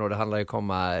gruppen, och det handlar ju om att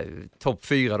komma topp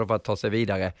 4 då för att ta sig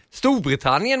vidare.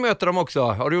 Storbritannien möter de också.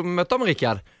 Har du mött dem,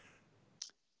 Rickard?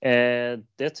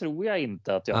 Det tror jag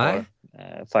inte att jag har.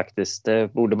 Faktiskt,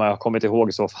 det borde man ha kommit ihåg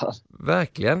i så fall.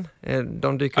 Verkligen.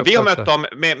 De dyker upp vi har också. mött dem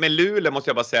med Luleå, måste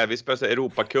jag bara säga. Vi spelade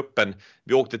Europacupen.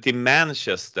 Vi åkte till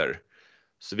Manchester.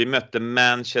 Så vi mötte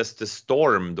Manchester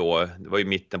Storm då. Det var i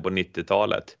mitten på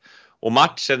 90-talet. Och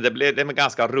matchen, det blev en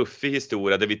ganska ruffig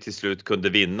historia där vi till slut kunde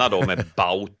vinna då med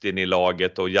Bautin i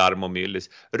laget och Jarmo Myllys.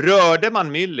 Rörde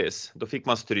man Myllys, då fick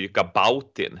man stryka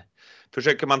Bautin.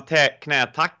 Försöker man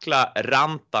knätackla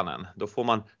Rantanen, då får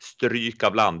man stryka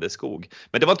Landeskog.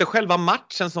 Men det var inte själva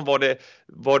matchen som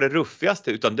var det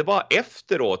ruffigaste, utan det var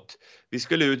efteråt. Vi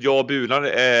skulle ut, jag och Bulan,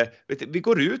 vi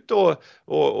går ut och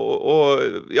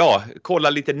kolla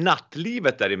lite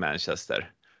nattlivet där i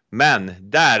Manchester. Men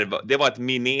det var ett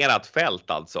minerat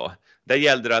fält alltså. Där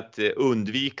gällde det att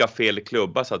undvika fel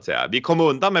klubba så att säga. Vi kom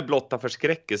undan med blotta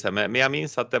förskräckelse, men jag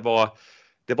minns att det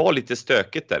var lite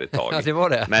stökigt där ett tag. Ja, det var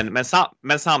det.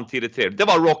 Men samtidigt trevligt. Det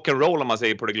var rock'n'roll om man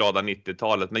säger på det glada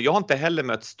 90-talet. Men jag har inte heller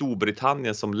mött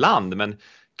Storbritannien som land. Men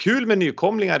kul med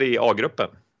nykomlingar i A-gruppen.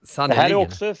 Det här är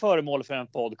också föremål för en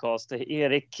podcast.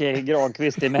 Erik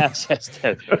Granqvist i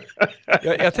Manchester.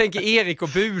 Jag tänker Erik och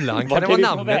Bulan. Kan det vara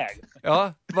namnet?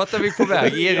 Ja, vart är vi på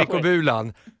väg? Erik och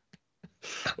Bulan.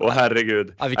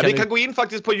 Herregud. Ja, vi kan gå in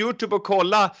faktiskt på YouTube och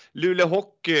kolla Luleå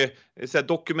Hockey,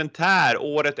 dokumentär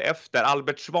året efter.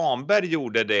 Albert Svanberg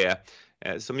gjorde det,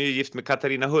 som är gift med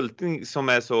Katarina Hulting, som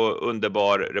är så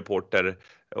underbar reporter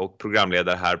och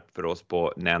programledare här för oss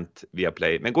på Nent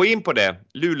Viaplay. Men gå in på det,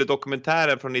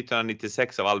 Luleå-dokumentären från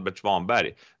 1996 av Albert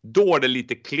Svanberg. Då är det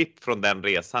lite klipp från den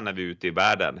resan när vi är ute i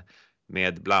världen.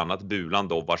 Med bland annat Bulan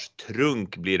då, vars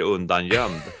trunk blir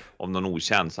undangömd av någon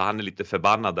okänd. Så han är lite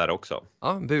förbannad där också.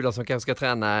 Ja, Bulan som kanske ska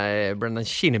träna Brendan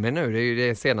Shinnimin nu. Det är ju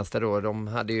det senaste då. De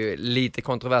hade ju lite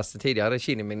kontroverser tidigare,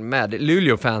 Shinnimin, med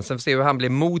Luleå-fansen. För se hur han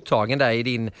blev mottagen där i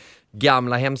din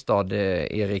gamla hemstad,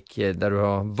 Erik, där du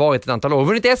har varit ett antal år.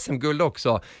 Vunnit SM-guld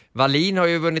också. Wallin har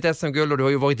ju vunnit SM-guld och du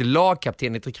har ju varit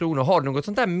lagkapten i Tre Kronor. Har du något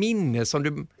sånt där minne som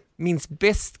du minns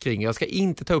bäst kring? Jag ska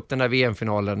inte ta upp den där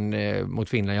VM-finalen mot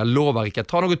Finland. Jag lovar, Rickard.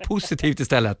 Ta något positivt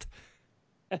istället.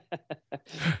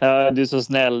 Ja, du är så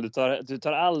snäll. Du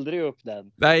tar aldrig upp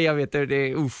den. Nej, jag vet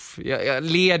det. Jag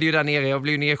leder ju där nere. Jag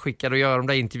blev nedskickad och gör de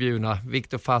där intervjuerna.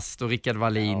 Viktor Fast och Rickard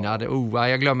Wallin. Ja.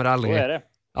 Jag glömmer det aldrig. Så är det.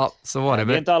 Ja, så var det.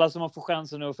 Det är inte alla som har fått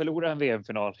chansen att förlora en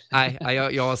VM-final. Nej,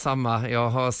 jag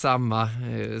har samma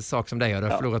sak som dig. Jag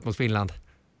har förlorat mot Finland.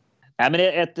 Nej, men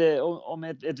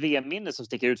ett VM-minne som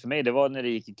sticker ut för mig, det var när det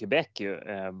gick i Quebec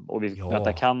och vi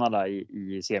mötte Kanada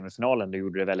i semifinalen. Det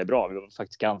gjorde det väldigt bra. Vi var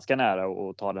faktiskt ganska nära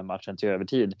att ta den matchen till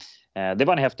övertid. Det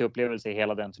var en häftig upplevelse i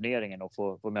hela den turneringen och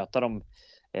få möta de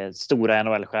stora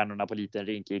NHL-stjärnorna på liten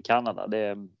rink i Kanada.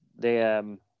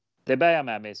 Det bär jag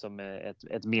med mig som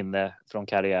ett minne från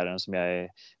karriären som jag är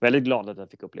väldigt glad att jag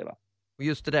fick uppleva. Och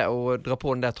just det där, och dra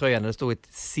på den där tröjan, det stod ett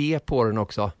C på den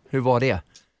också. Hur var det?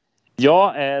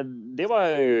 Ja, det var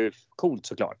ju coolt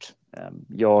såklart.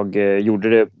 Jag gjorde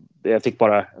det. Jag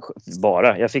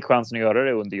fick chansen att göra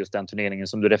det under just den turneringen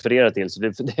som du refererar till. Så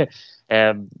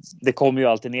det kom ju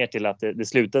alltid ner till att det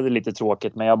slutade lite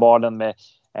tråkigt. Men jag bar den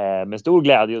med stor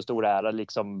glädje och stor ära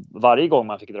liksom varje gång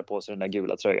man fick dra på sig den där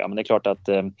gula tröjan. Men det är klart att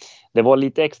det var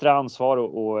lite extra ansvar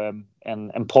och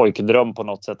en pojkdröm på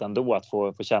något sätt ändå att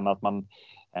få känna att man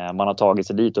har tagit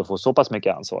sig dit och få så pass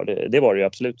mycket ansvar. Det var det ju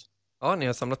absolut. Ja, ni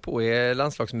har samlat på er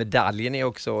landslagsmedaljen ni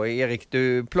också. Erik,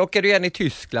 du plockade ju en i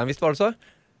Tyskland, visst var det så?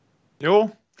 Jo,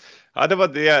 ja, det var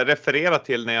det jag refererade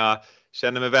till när jag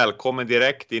kände mig välkommen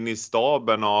direkt in i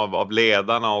staben av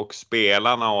ledarna och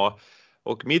spelarna.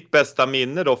 Och mitt bästa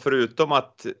minne då, förutom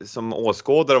att som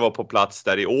åskådare var på plats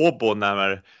där i Åbo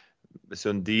när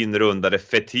Sundin rundade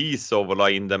Fetisov och la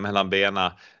in den mellan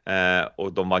benen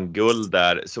och de vann guld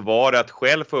där, så var det att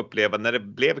själv få uppleva när det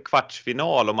blev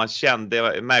kvartsfinal och man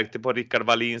märkte på Rickard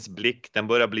Wallins blick, den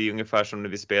börjar bli ungefär som när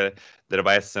vi spelade där det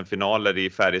var SM-finaler i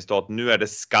Färjestad. Nu är det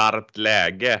skarpt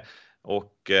läge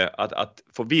och att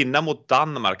få vinna mot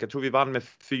Danmark, jag tror vi vann med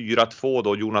 4-2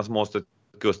 då, Jonas Måste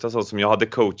Gustafsson som jag hade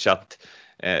coachat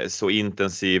så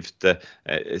intensivt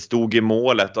stod i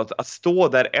målet och att stå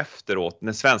där efteråt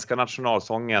när svenska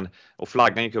nationalsången och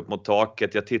flaggan gick upp mot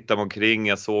taket, jag tittade omkring,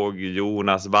 jag såg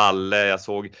Jonas Walle, jag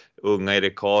såg unga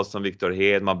Erik Karlsson, Viktor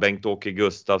Hedman, Bengt-Åke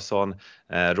Gustafsson,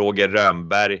 Roger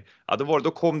Rönnberg, ja,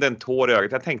 då kom det en tår i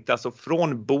ögat. Jag tänkte alltså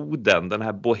från Boden, den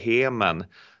här bohemen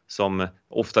som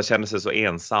ofta känner sig så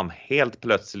ensam, helt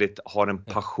plötsligt har en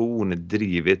passion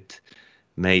drivit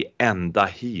mig ända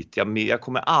hit. Jag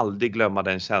kommer aldrig glömma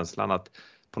den känslan att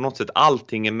på något sätt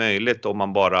allting är möjligt om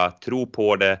man bara tror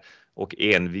på det och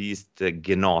envist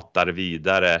gnatar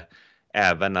vidare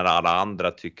även när alla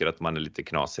andra tycker att man är lite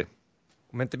knasig.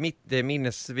 Om inte mitt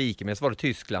minnes sviker men så var det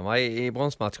Tyskland, va? I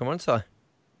bronsmatchen var det inte så?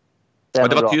 Ja,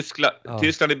 det var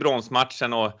Tyskland i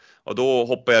bronsmatchen och då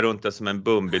hoppade jag runt det som en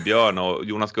bumbibjörn och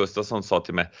Jonas Gustafsson sa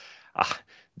till mig,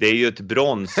 det är ju ett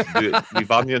brons, vi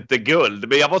vann ju inte guld.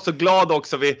 Men jag var så glad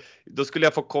också, då skulle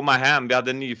jag få komma hem. Vi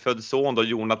hade en nyfödd son då,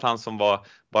 Jonathan, som var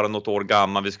bara något år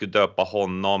gammal. Vi skulle döpa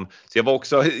honom. Så jag var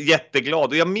också jätteglad.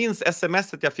 Och jag minns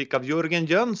smset jag fick av Jörgen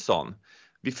Jönsson.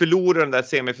 Vi förlorade den där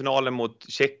semifinalen mot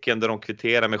Tjeckien där de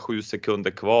kvitterade med 7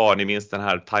 sekunder kvar. Ni minns den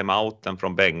här timeouten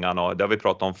från Bengan och det har vi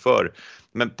pratat om förr.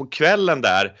 Men på kvällen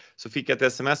där så fick jag ett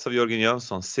sms av Jörgen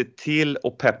Jönsson. Se till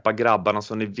att peppa grabbarna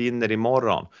så ni vinner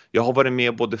imorgon. Jag har varit med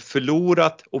och både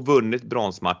förlorat och vunnit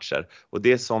bronsmatcher. Och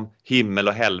det är som himmel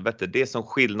och helvete. Det är som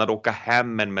skillnad att åka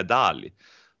hem med en medalj.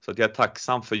 Så att jag är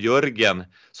tacksam för Jörgen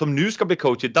som nu ska bli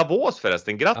coach i Davos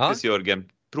förresten. Grattis Jörgen!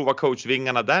 Prova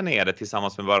coachvingarna där nere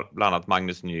tillsammans med bland annat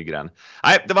Magnus Nygren.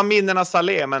 Nej, det var minnenas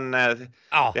allé, men det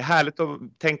är härligt att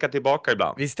tänka tillbaka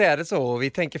ibland. Visst är det så. Vi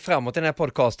tänker framåt i den här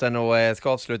podcasten och ska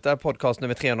avsluta podcast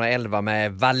nummer 311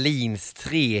 med Wallins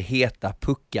 3 heta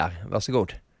puckar.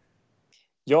 Varsågod.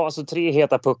 Ja, alltså 3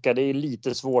 heta puckar, det är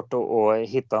lite svårt att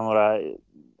hitta några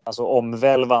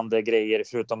omvälvande grejer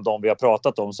förutom de vi har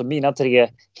pratat om. Så mina 3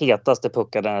 hetaste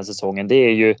puckar den här säsongen, det är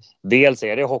ju dels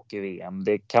är det hockey-VM.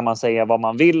 Det kan man säga vad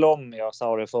man vill om. Jag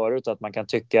sa det förut att man kan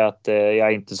tycka att jag är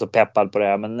inte så peppad på det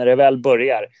här. Men när det väl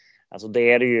börjar, alltså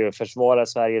det är det ju försvara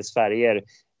Sveriges färger.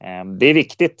 Det är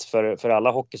viktigt för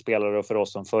alla hockeyspelare och för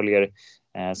oss som följer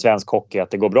svensk hockey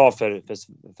att det går bra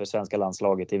för svenska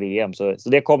landslaget i VM. Så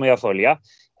det kommer jag följa.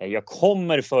 Jag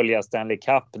kommer följa Stanley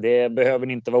Cup. Det behöver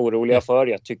ni inte vara oroliga för.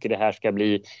 Jag tycker det här ska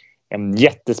bli en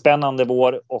jättespännande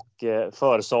vår och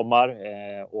försommar.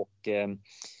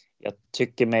 Jag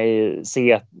tycker mig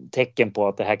se tecken på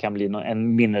att det här kan bli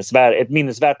ett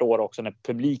minnesvärt år också när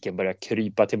publiken börjar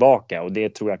krypa tillbaka. Och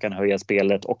det tror jag kan höja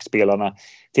spelet och spelarna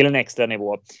till en extra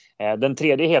nivå. Den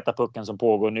tredje heta pucken som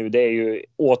pågår nu, det är ju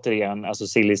återigen alltså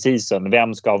silly season.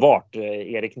 Vem ska ha varit?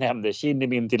 Erik nämnde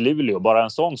Kinnimin till Luleå, bara en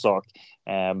sån sak.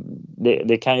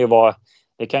 Det kan ju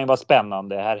vara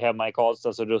spännande. Här hemma i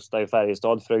Karlstad så rustar ju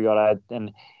Färjestad för att göra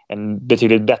en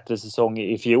betydligt bättre säsong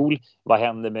i fjol. Vad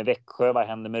händer med Växjö? Vad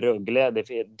händer med Rögle? Det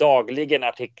är dagligen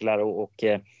artiklar och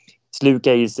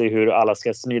sluka i sig hur alla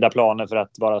ska smida planer för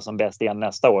att vara som bäst igen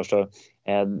nästa år. Så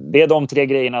det är de 3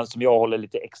 grejerna som jag håller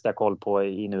lite extra koll på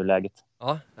i nuläget.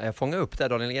 Ja, jag fångar upp det.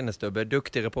 Daniel Enestubbe,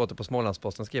 duktig reporter på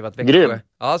Smålandsposten, skrev att Växjö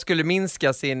skulle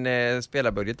minska sin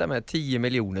spelarbudget där med 10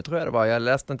 miljoner tror jag det var. Jag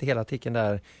läste inte hela artikeln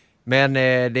där Men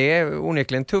det är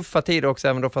onekligen tuffa tider också,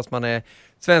 även då fast man är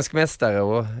svensk mästare,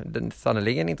 och det är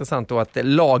sannoliken intressant då att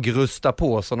lag rustar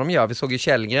på som de gör. Vi såg ju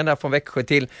Källgren där från Växjö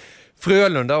till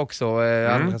Frölunda också.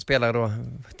 Andra spelare då,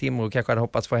 Timrå kanske hade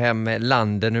hoppats få hem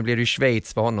landet. Nu blir det ju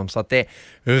Schweiz för honom, så att det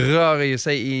rör ju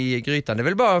sig i grytan. Det är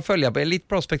väl bara att följa på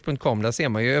elitprospect.com. Där ser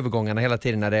man ju övergångarna hela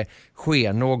tiden när det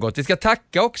sker något. Vi ska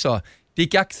tacka också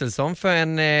Dick Axelsson för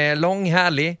en lång,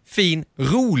 härlig, fin,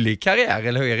 rolig karriär,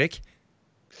 eller hur Erik?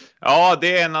 Ja,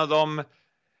 det är en av de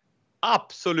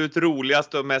absolut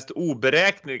roligaste och mest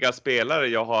oberäkneliga spelare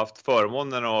jag har haft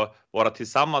förmånen att vara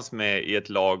tillsammans med i ett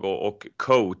lag och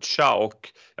coacha. Och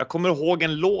jag kommer ihåg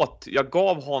en låt jag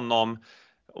gav honom,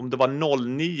 om det var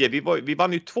 09. Vi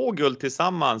vann ju 2 guld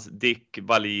tillsammans, Dick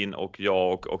Wallin och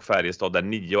jag och Färjestad, där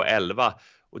 9 och 11.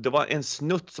 Och det var en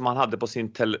snutt som han hade på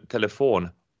sin telefon.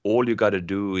 All you gotta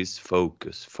do is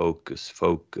focus, focus,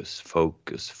 focus,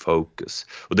 focus, focus.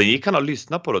 Och den gick han att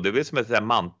lyssna på då. Det var som ett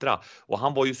mantra. Och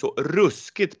han var ju så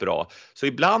ruskigt bra. Så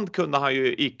ibland kunde han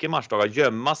ju icke-matchdagar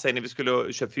gömma sig när vi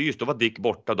skulle köra fys. Då var Dick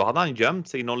borta. Då hade han gömt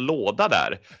sig i någon låda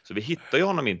där. Så vi hittade ju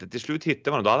honom inte. Till slut hittade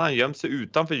vi honom. Då hade han gömt sig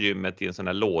utanför gymmet i en sån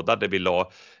här låda där vi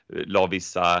la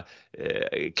vissa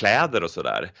kläder och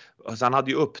sådär. Så han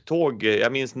hade ju upptåg.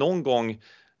 Jag minns någon gång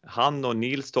han och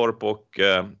Nilstorp och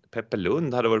Peppe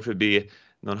Lund hade varit förbi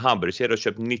någon hamburgerkedja och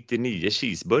köpt 99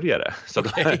 cheeseburgare. Så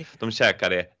okay. de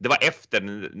käkade. Det var efter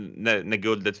när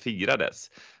guldet firades.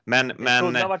 Men det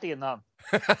kunde ha varit innan.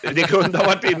 Det kunde ha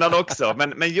varit innan också.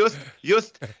 Men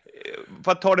just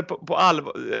för att ta det på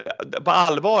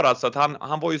allvar alltså, att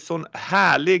han var ju sån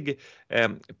härlig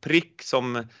prick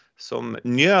som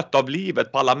njöt av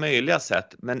livet på alla möjliga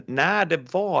sätt. Men när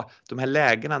det var de här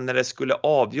lägena, när det skulle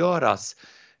avgöras,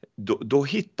 då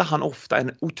hittade han ofta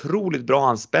en otroligt bra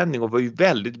anspänning och var ju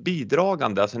väldigt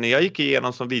bidragande. Alltså när jag gick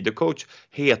igenom som videocoach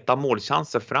heta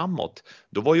målchanser framåt,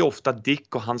 då var ju ofta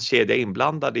Dick och hans kedja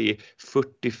inblandade i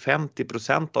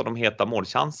 40-50% av de heta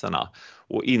målchanserna.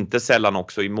 Och inte sällan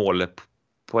också i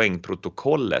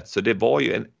målpoängprotokollet. Så det var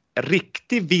ju en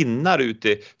riktig vinnare ute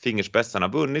i fingerspetsarna.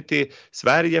 Vunnit i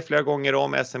Sverige flera gånger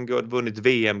om SM-guld, vunnit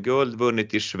VM-guld,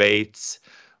 vunnit i Schweiz.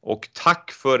 Och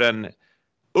tack för en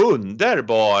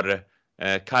underbar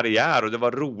karriär, och det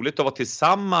var roligt att vara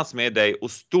tillsammans med dig,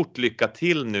 och stort lycka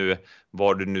till nu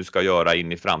vad du nu ska göra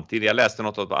in i framtiden. Jag läste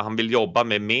något att han vill jobba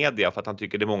med media för att han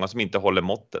tycker det är många som inte håller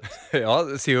måttet. Ja,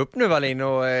 se upp nu Wallin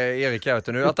och Erik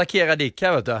här, nu attackerar Dick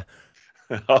här, vet du.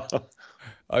 Ja.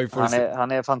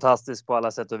 Han är fantastisk på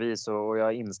alla sätt och vis, och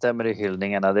jag instämmer i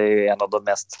hyllningarna. Det är en av de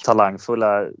mest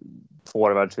talangfulla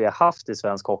forwards vi har haft i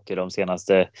svensk hockey de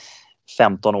senaste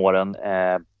 15 åren.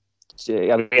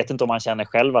 Jag vet inte om han känner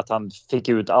själv att han fick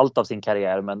ut allt av sin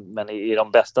karriär, men i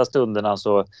de bästa stunderna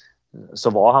så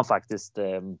var han faktiskt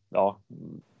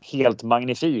helt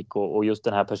magnifik, och just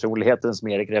den här personligheten som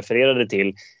Erik refererade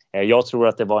till, jag tror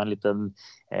att det var en liten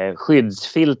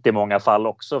skyddsfilt i många fall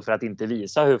också, för att inte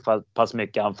visa hur pass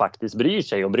mycket han faktiskt bryr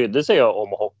sig och brydde sig om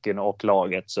hockeyn och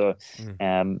laget. Så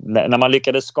när man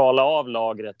lyckades skala av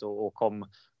lagret och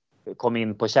kom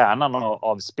in på kärnan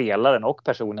av spelaren och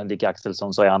personen Dick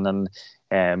Axelsson, så är han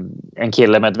en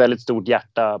kille med ett väldigt stort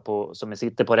hjärta som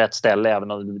sitter på rätt ställe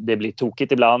även om det blir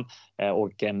tokigt ibland,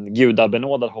 och en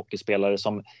gudabenådad hockeyspelare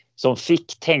som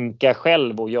fick tänka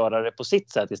själv och göra det på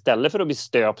sitt sätt istället för att bli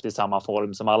stöpt i samma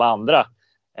form som alla andra.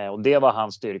 Och det var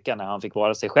hans styrka. När han fick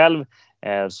vara sig själv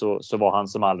så var han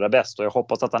som allra bäst, och jag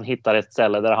hoppas att han hittar ett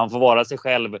ställe där han får vara sig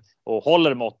själv och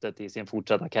håller måttet i sin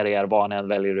fortsatta karriär, vad han än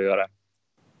väljer att göra.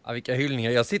 Ja, vilka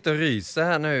hyllningar. Jag sitter och ryser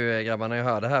här nu, grabbar, när jag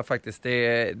hör det här faktiskt.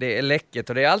 Det är läckert,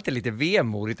 och det är alltid lite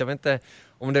vemodigt. Jag vet inte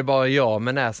om det är bara jag,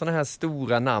 men är sådana här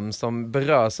stora namn som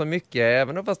berör så mycket,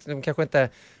 även om fast de kanske inte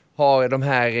har de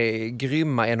här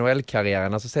grymma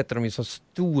NHL-karriärerna, så sätter de ju så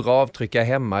stora avtryck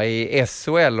hemma i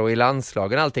SHL och i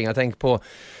landslagen. Allting. Jag tänker på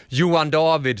Johan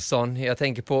Davidsson, jag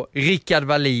tänker på Rickard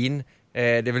Wallin.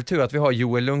 Det är väl tur att vi har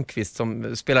Joel Lundqvist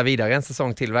som spelar vidare en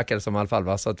säsong till, verkar det som i alla fall,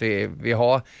 va? Så att vi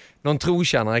har någon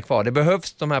trotjänare kvar. Det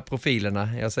behövs de här profilerna.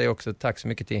 Jag säger också tack så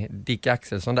mycket till Dick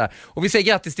Axelsson där. Och vi säger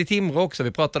grattis till Timrå också.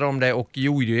 Vi pratade om det och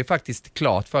gjorde ju faktiskt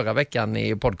klart förra veckan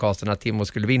i podcasten att Timrå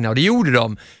skulle vinna, och det gjorde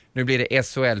de. Nu blir det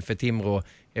SHL för Timrå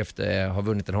efter att ha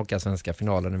vunnit den hockeyallsvenska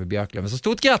finalen över Björklöven. Så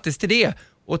stort grattis till det!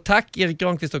 Och tack Erik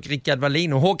Granqvist och Rickard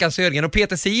Wallin och Håkan Södgren och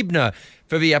Peter Sibner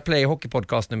för Viaplay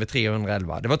Hockeypodcast nummer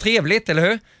 311. Det var trevligt, eller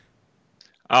hur?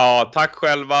 Ja, tack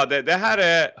själva. Det här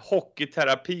är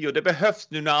hockeyterapi, och det behövs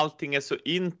nu när allting är så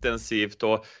intensivt.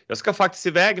 Och jag ska faktiskt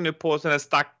iväg nu på sån här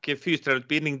stack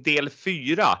fystränarutbildning del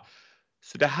 4.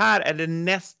 Så det här är den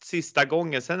näst sista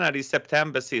gången. Sen är det i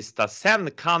september sista.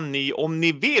 Sen kan ni, om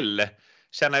ni vill,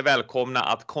 känna er välkomna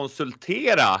att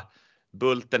konsultera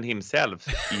Bulten himself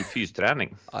i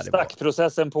fysträning.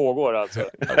 Stackprocessen pågår alltså.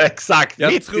 Exakt,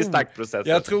 mitt i stackprocessen.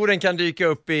 Jag tror den kan dyka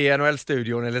upp i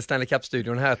NHL-studion eller Stanley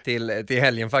Cup-studion här till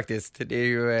helgen faktiskt. Det är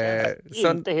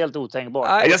ju inte helt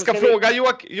otänkbart. Jag ska fråga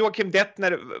Joakim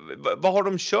Dettner, vad har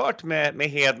de kört med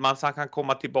Hedman så han kan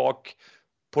komma tillbaka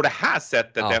på det här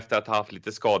sättet efter att ha haft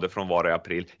lite skador från var i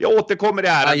april. Jag återkommer i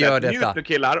ärendet. Njut nu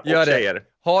killar och tjejer.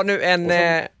 Ha nu en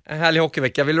härlig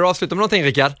hockeyvecka. Vill du avsluta med någonting,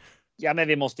 Rickard? Ja, men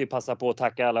vi måste ju passa på att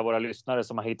tacka alla våra lyssnare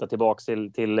som har hittat tillbaka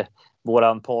till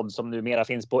våran podd som numera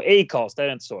finns på Acast, är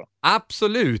det inte så?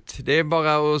 Absolut, det är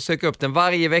bara att söka upp den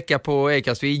varje vecka på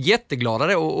Acast. Vi är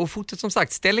jätteglada och fortsätt som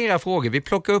sagt, ställ era frågor. Vi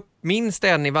plockar upp minst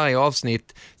en i varje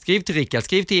avsnitt. Skriv till Rickard,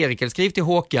 skriv till Erik eller skriv till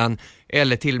Håkan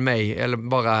eller till mig eller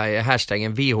bara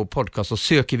hashtaggen VH-podcast så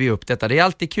söker vi upp detta. Det är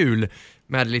alltid kul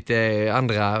med lite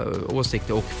andra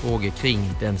åsikter och frågor kring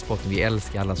den sporten vi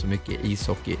älskar alla så mycket,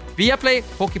 ishockey. Viaplay,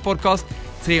 Hockeypodcast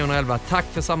 311. Tack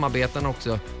för samarbeten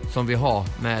också som vi har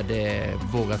med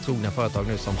våra trogna företag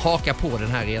nu som hakar på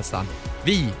den här resan.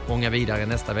 Vi ångar vidare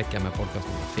nästa vecka med podcast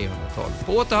nummer 312.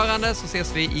 På återhörande så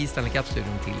ses vi i Stanley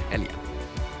Cup-studion till helgen.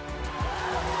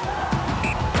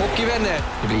 Hockeyvänner,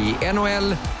 det blir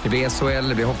NHL, det blir SHL,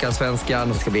 det blir Hockeyallsvenskan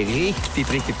och det ska bli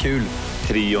riktigt, riktigt kul.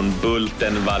 Trion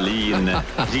Bulten, Wallin,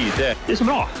 Gide. Det är så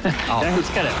bra. Jag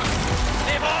älskar det.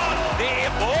 Det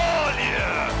är mål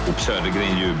ju! Och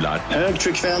Södergren jublar. Hög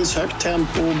frekvens, högt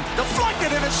tempo.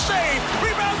 Deflected and a save!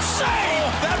 Rebound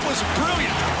save! That was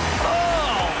brilliant!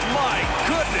 Oh my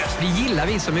goodness! Det gillar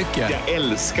vi så mycket. Jag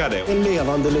älskar det. En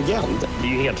levande legend. Det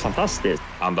är ju helt fantastiskt.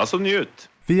 Andas och njut.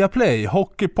 Viaplay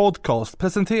Hockey Podcast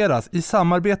presenteras i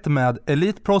samarbete med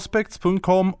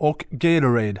eliteprospects.com och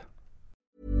Gatorade.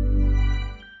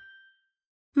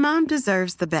 Mom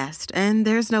deserves the best, and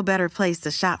there's no better place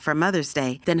to shop for Mother's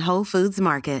Day than Whole Foods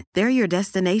Market. They're your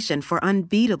destination for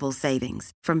unbeatable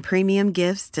savings, from premium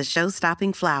gifts to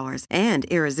show-stopping flowers and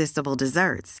irresistible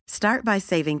desserts. Start by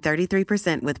saving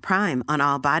 33% with Prime on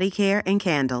all body care and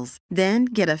candles. Then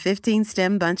get a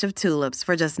 15-stem bunch of tulips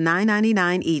for just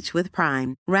 $9.99 each with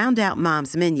Prime. Round out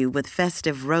Mom's menu with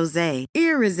festive rosé,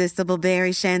 irresistible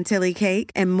berry chantilly cake,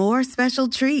 and more special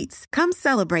treats. Come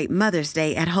celebrate Mother's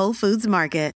Day at Whole Foods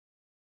Market.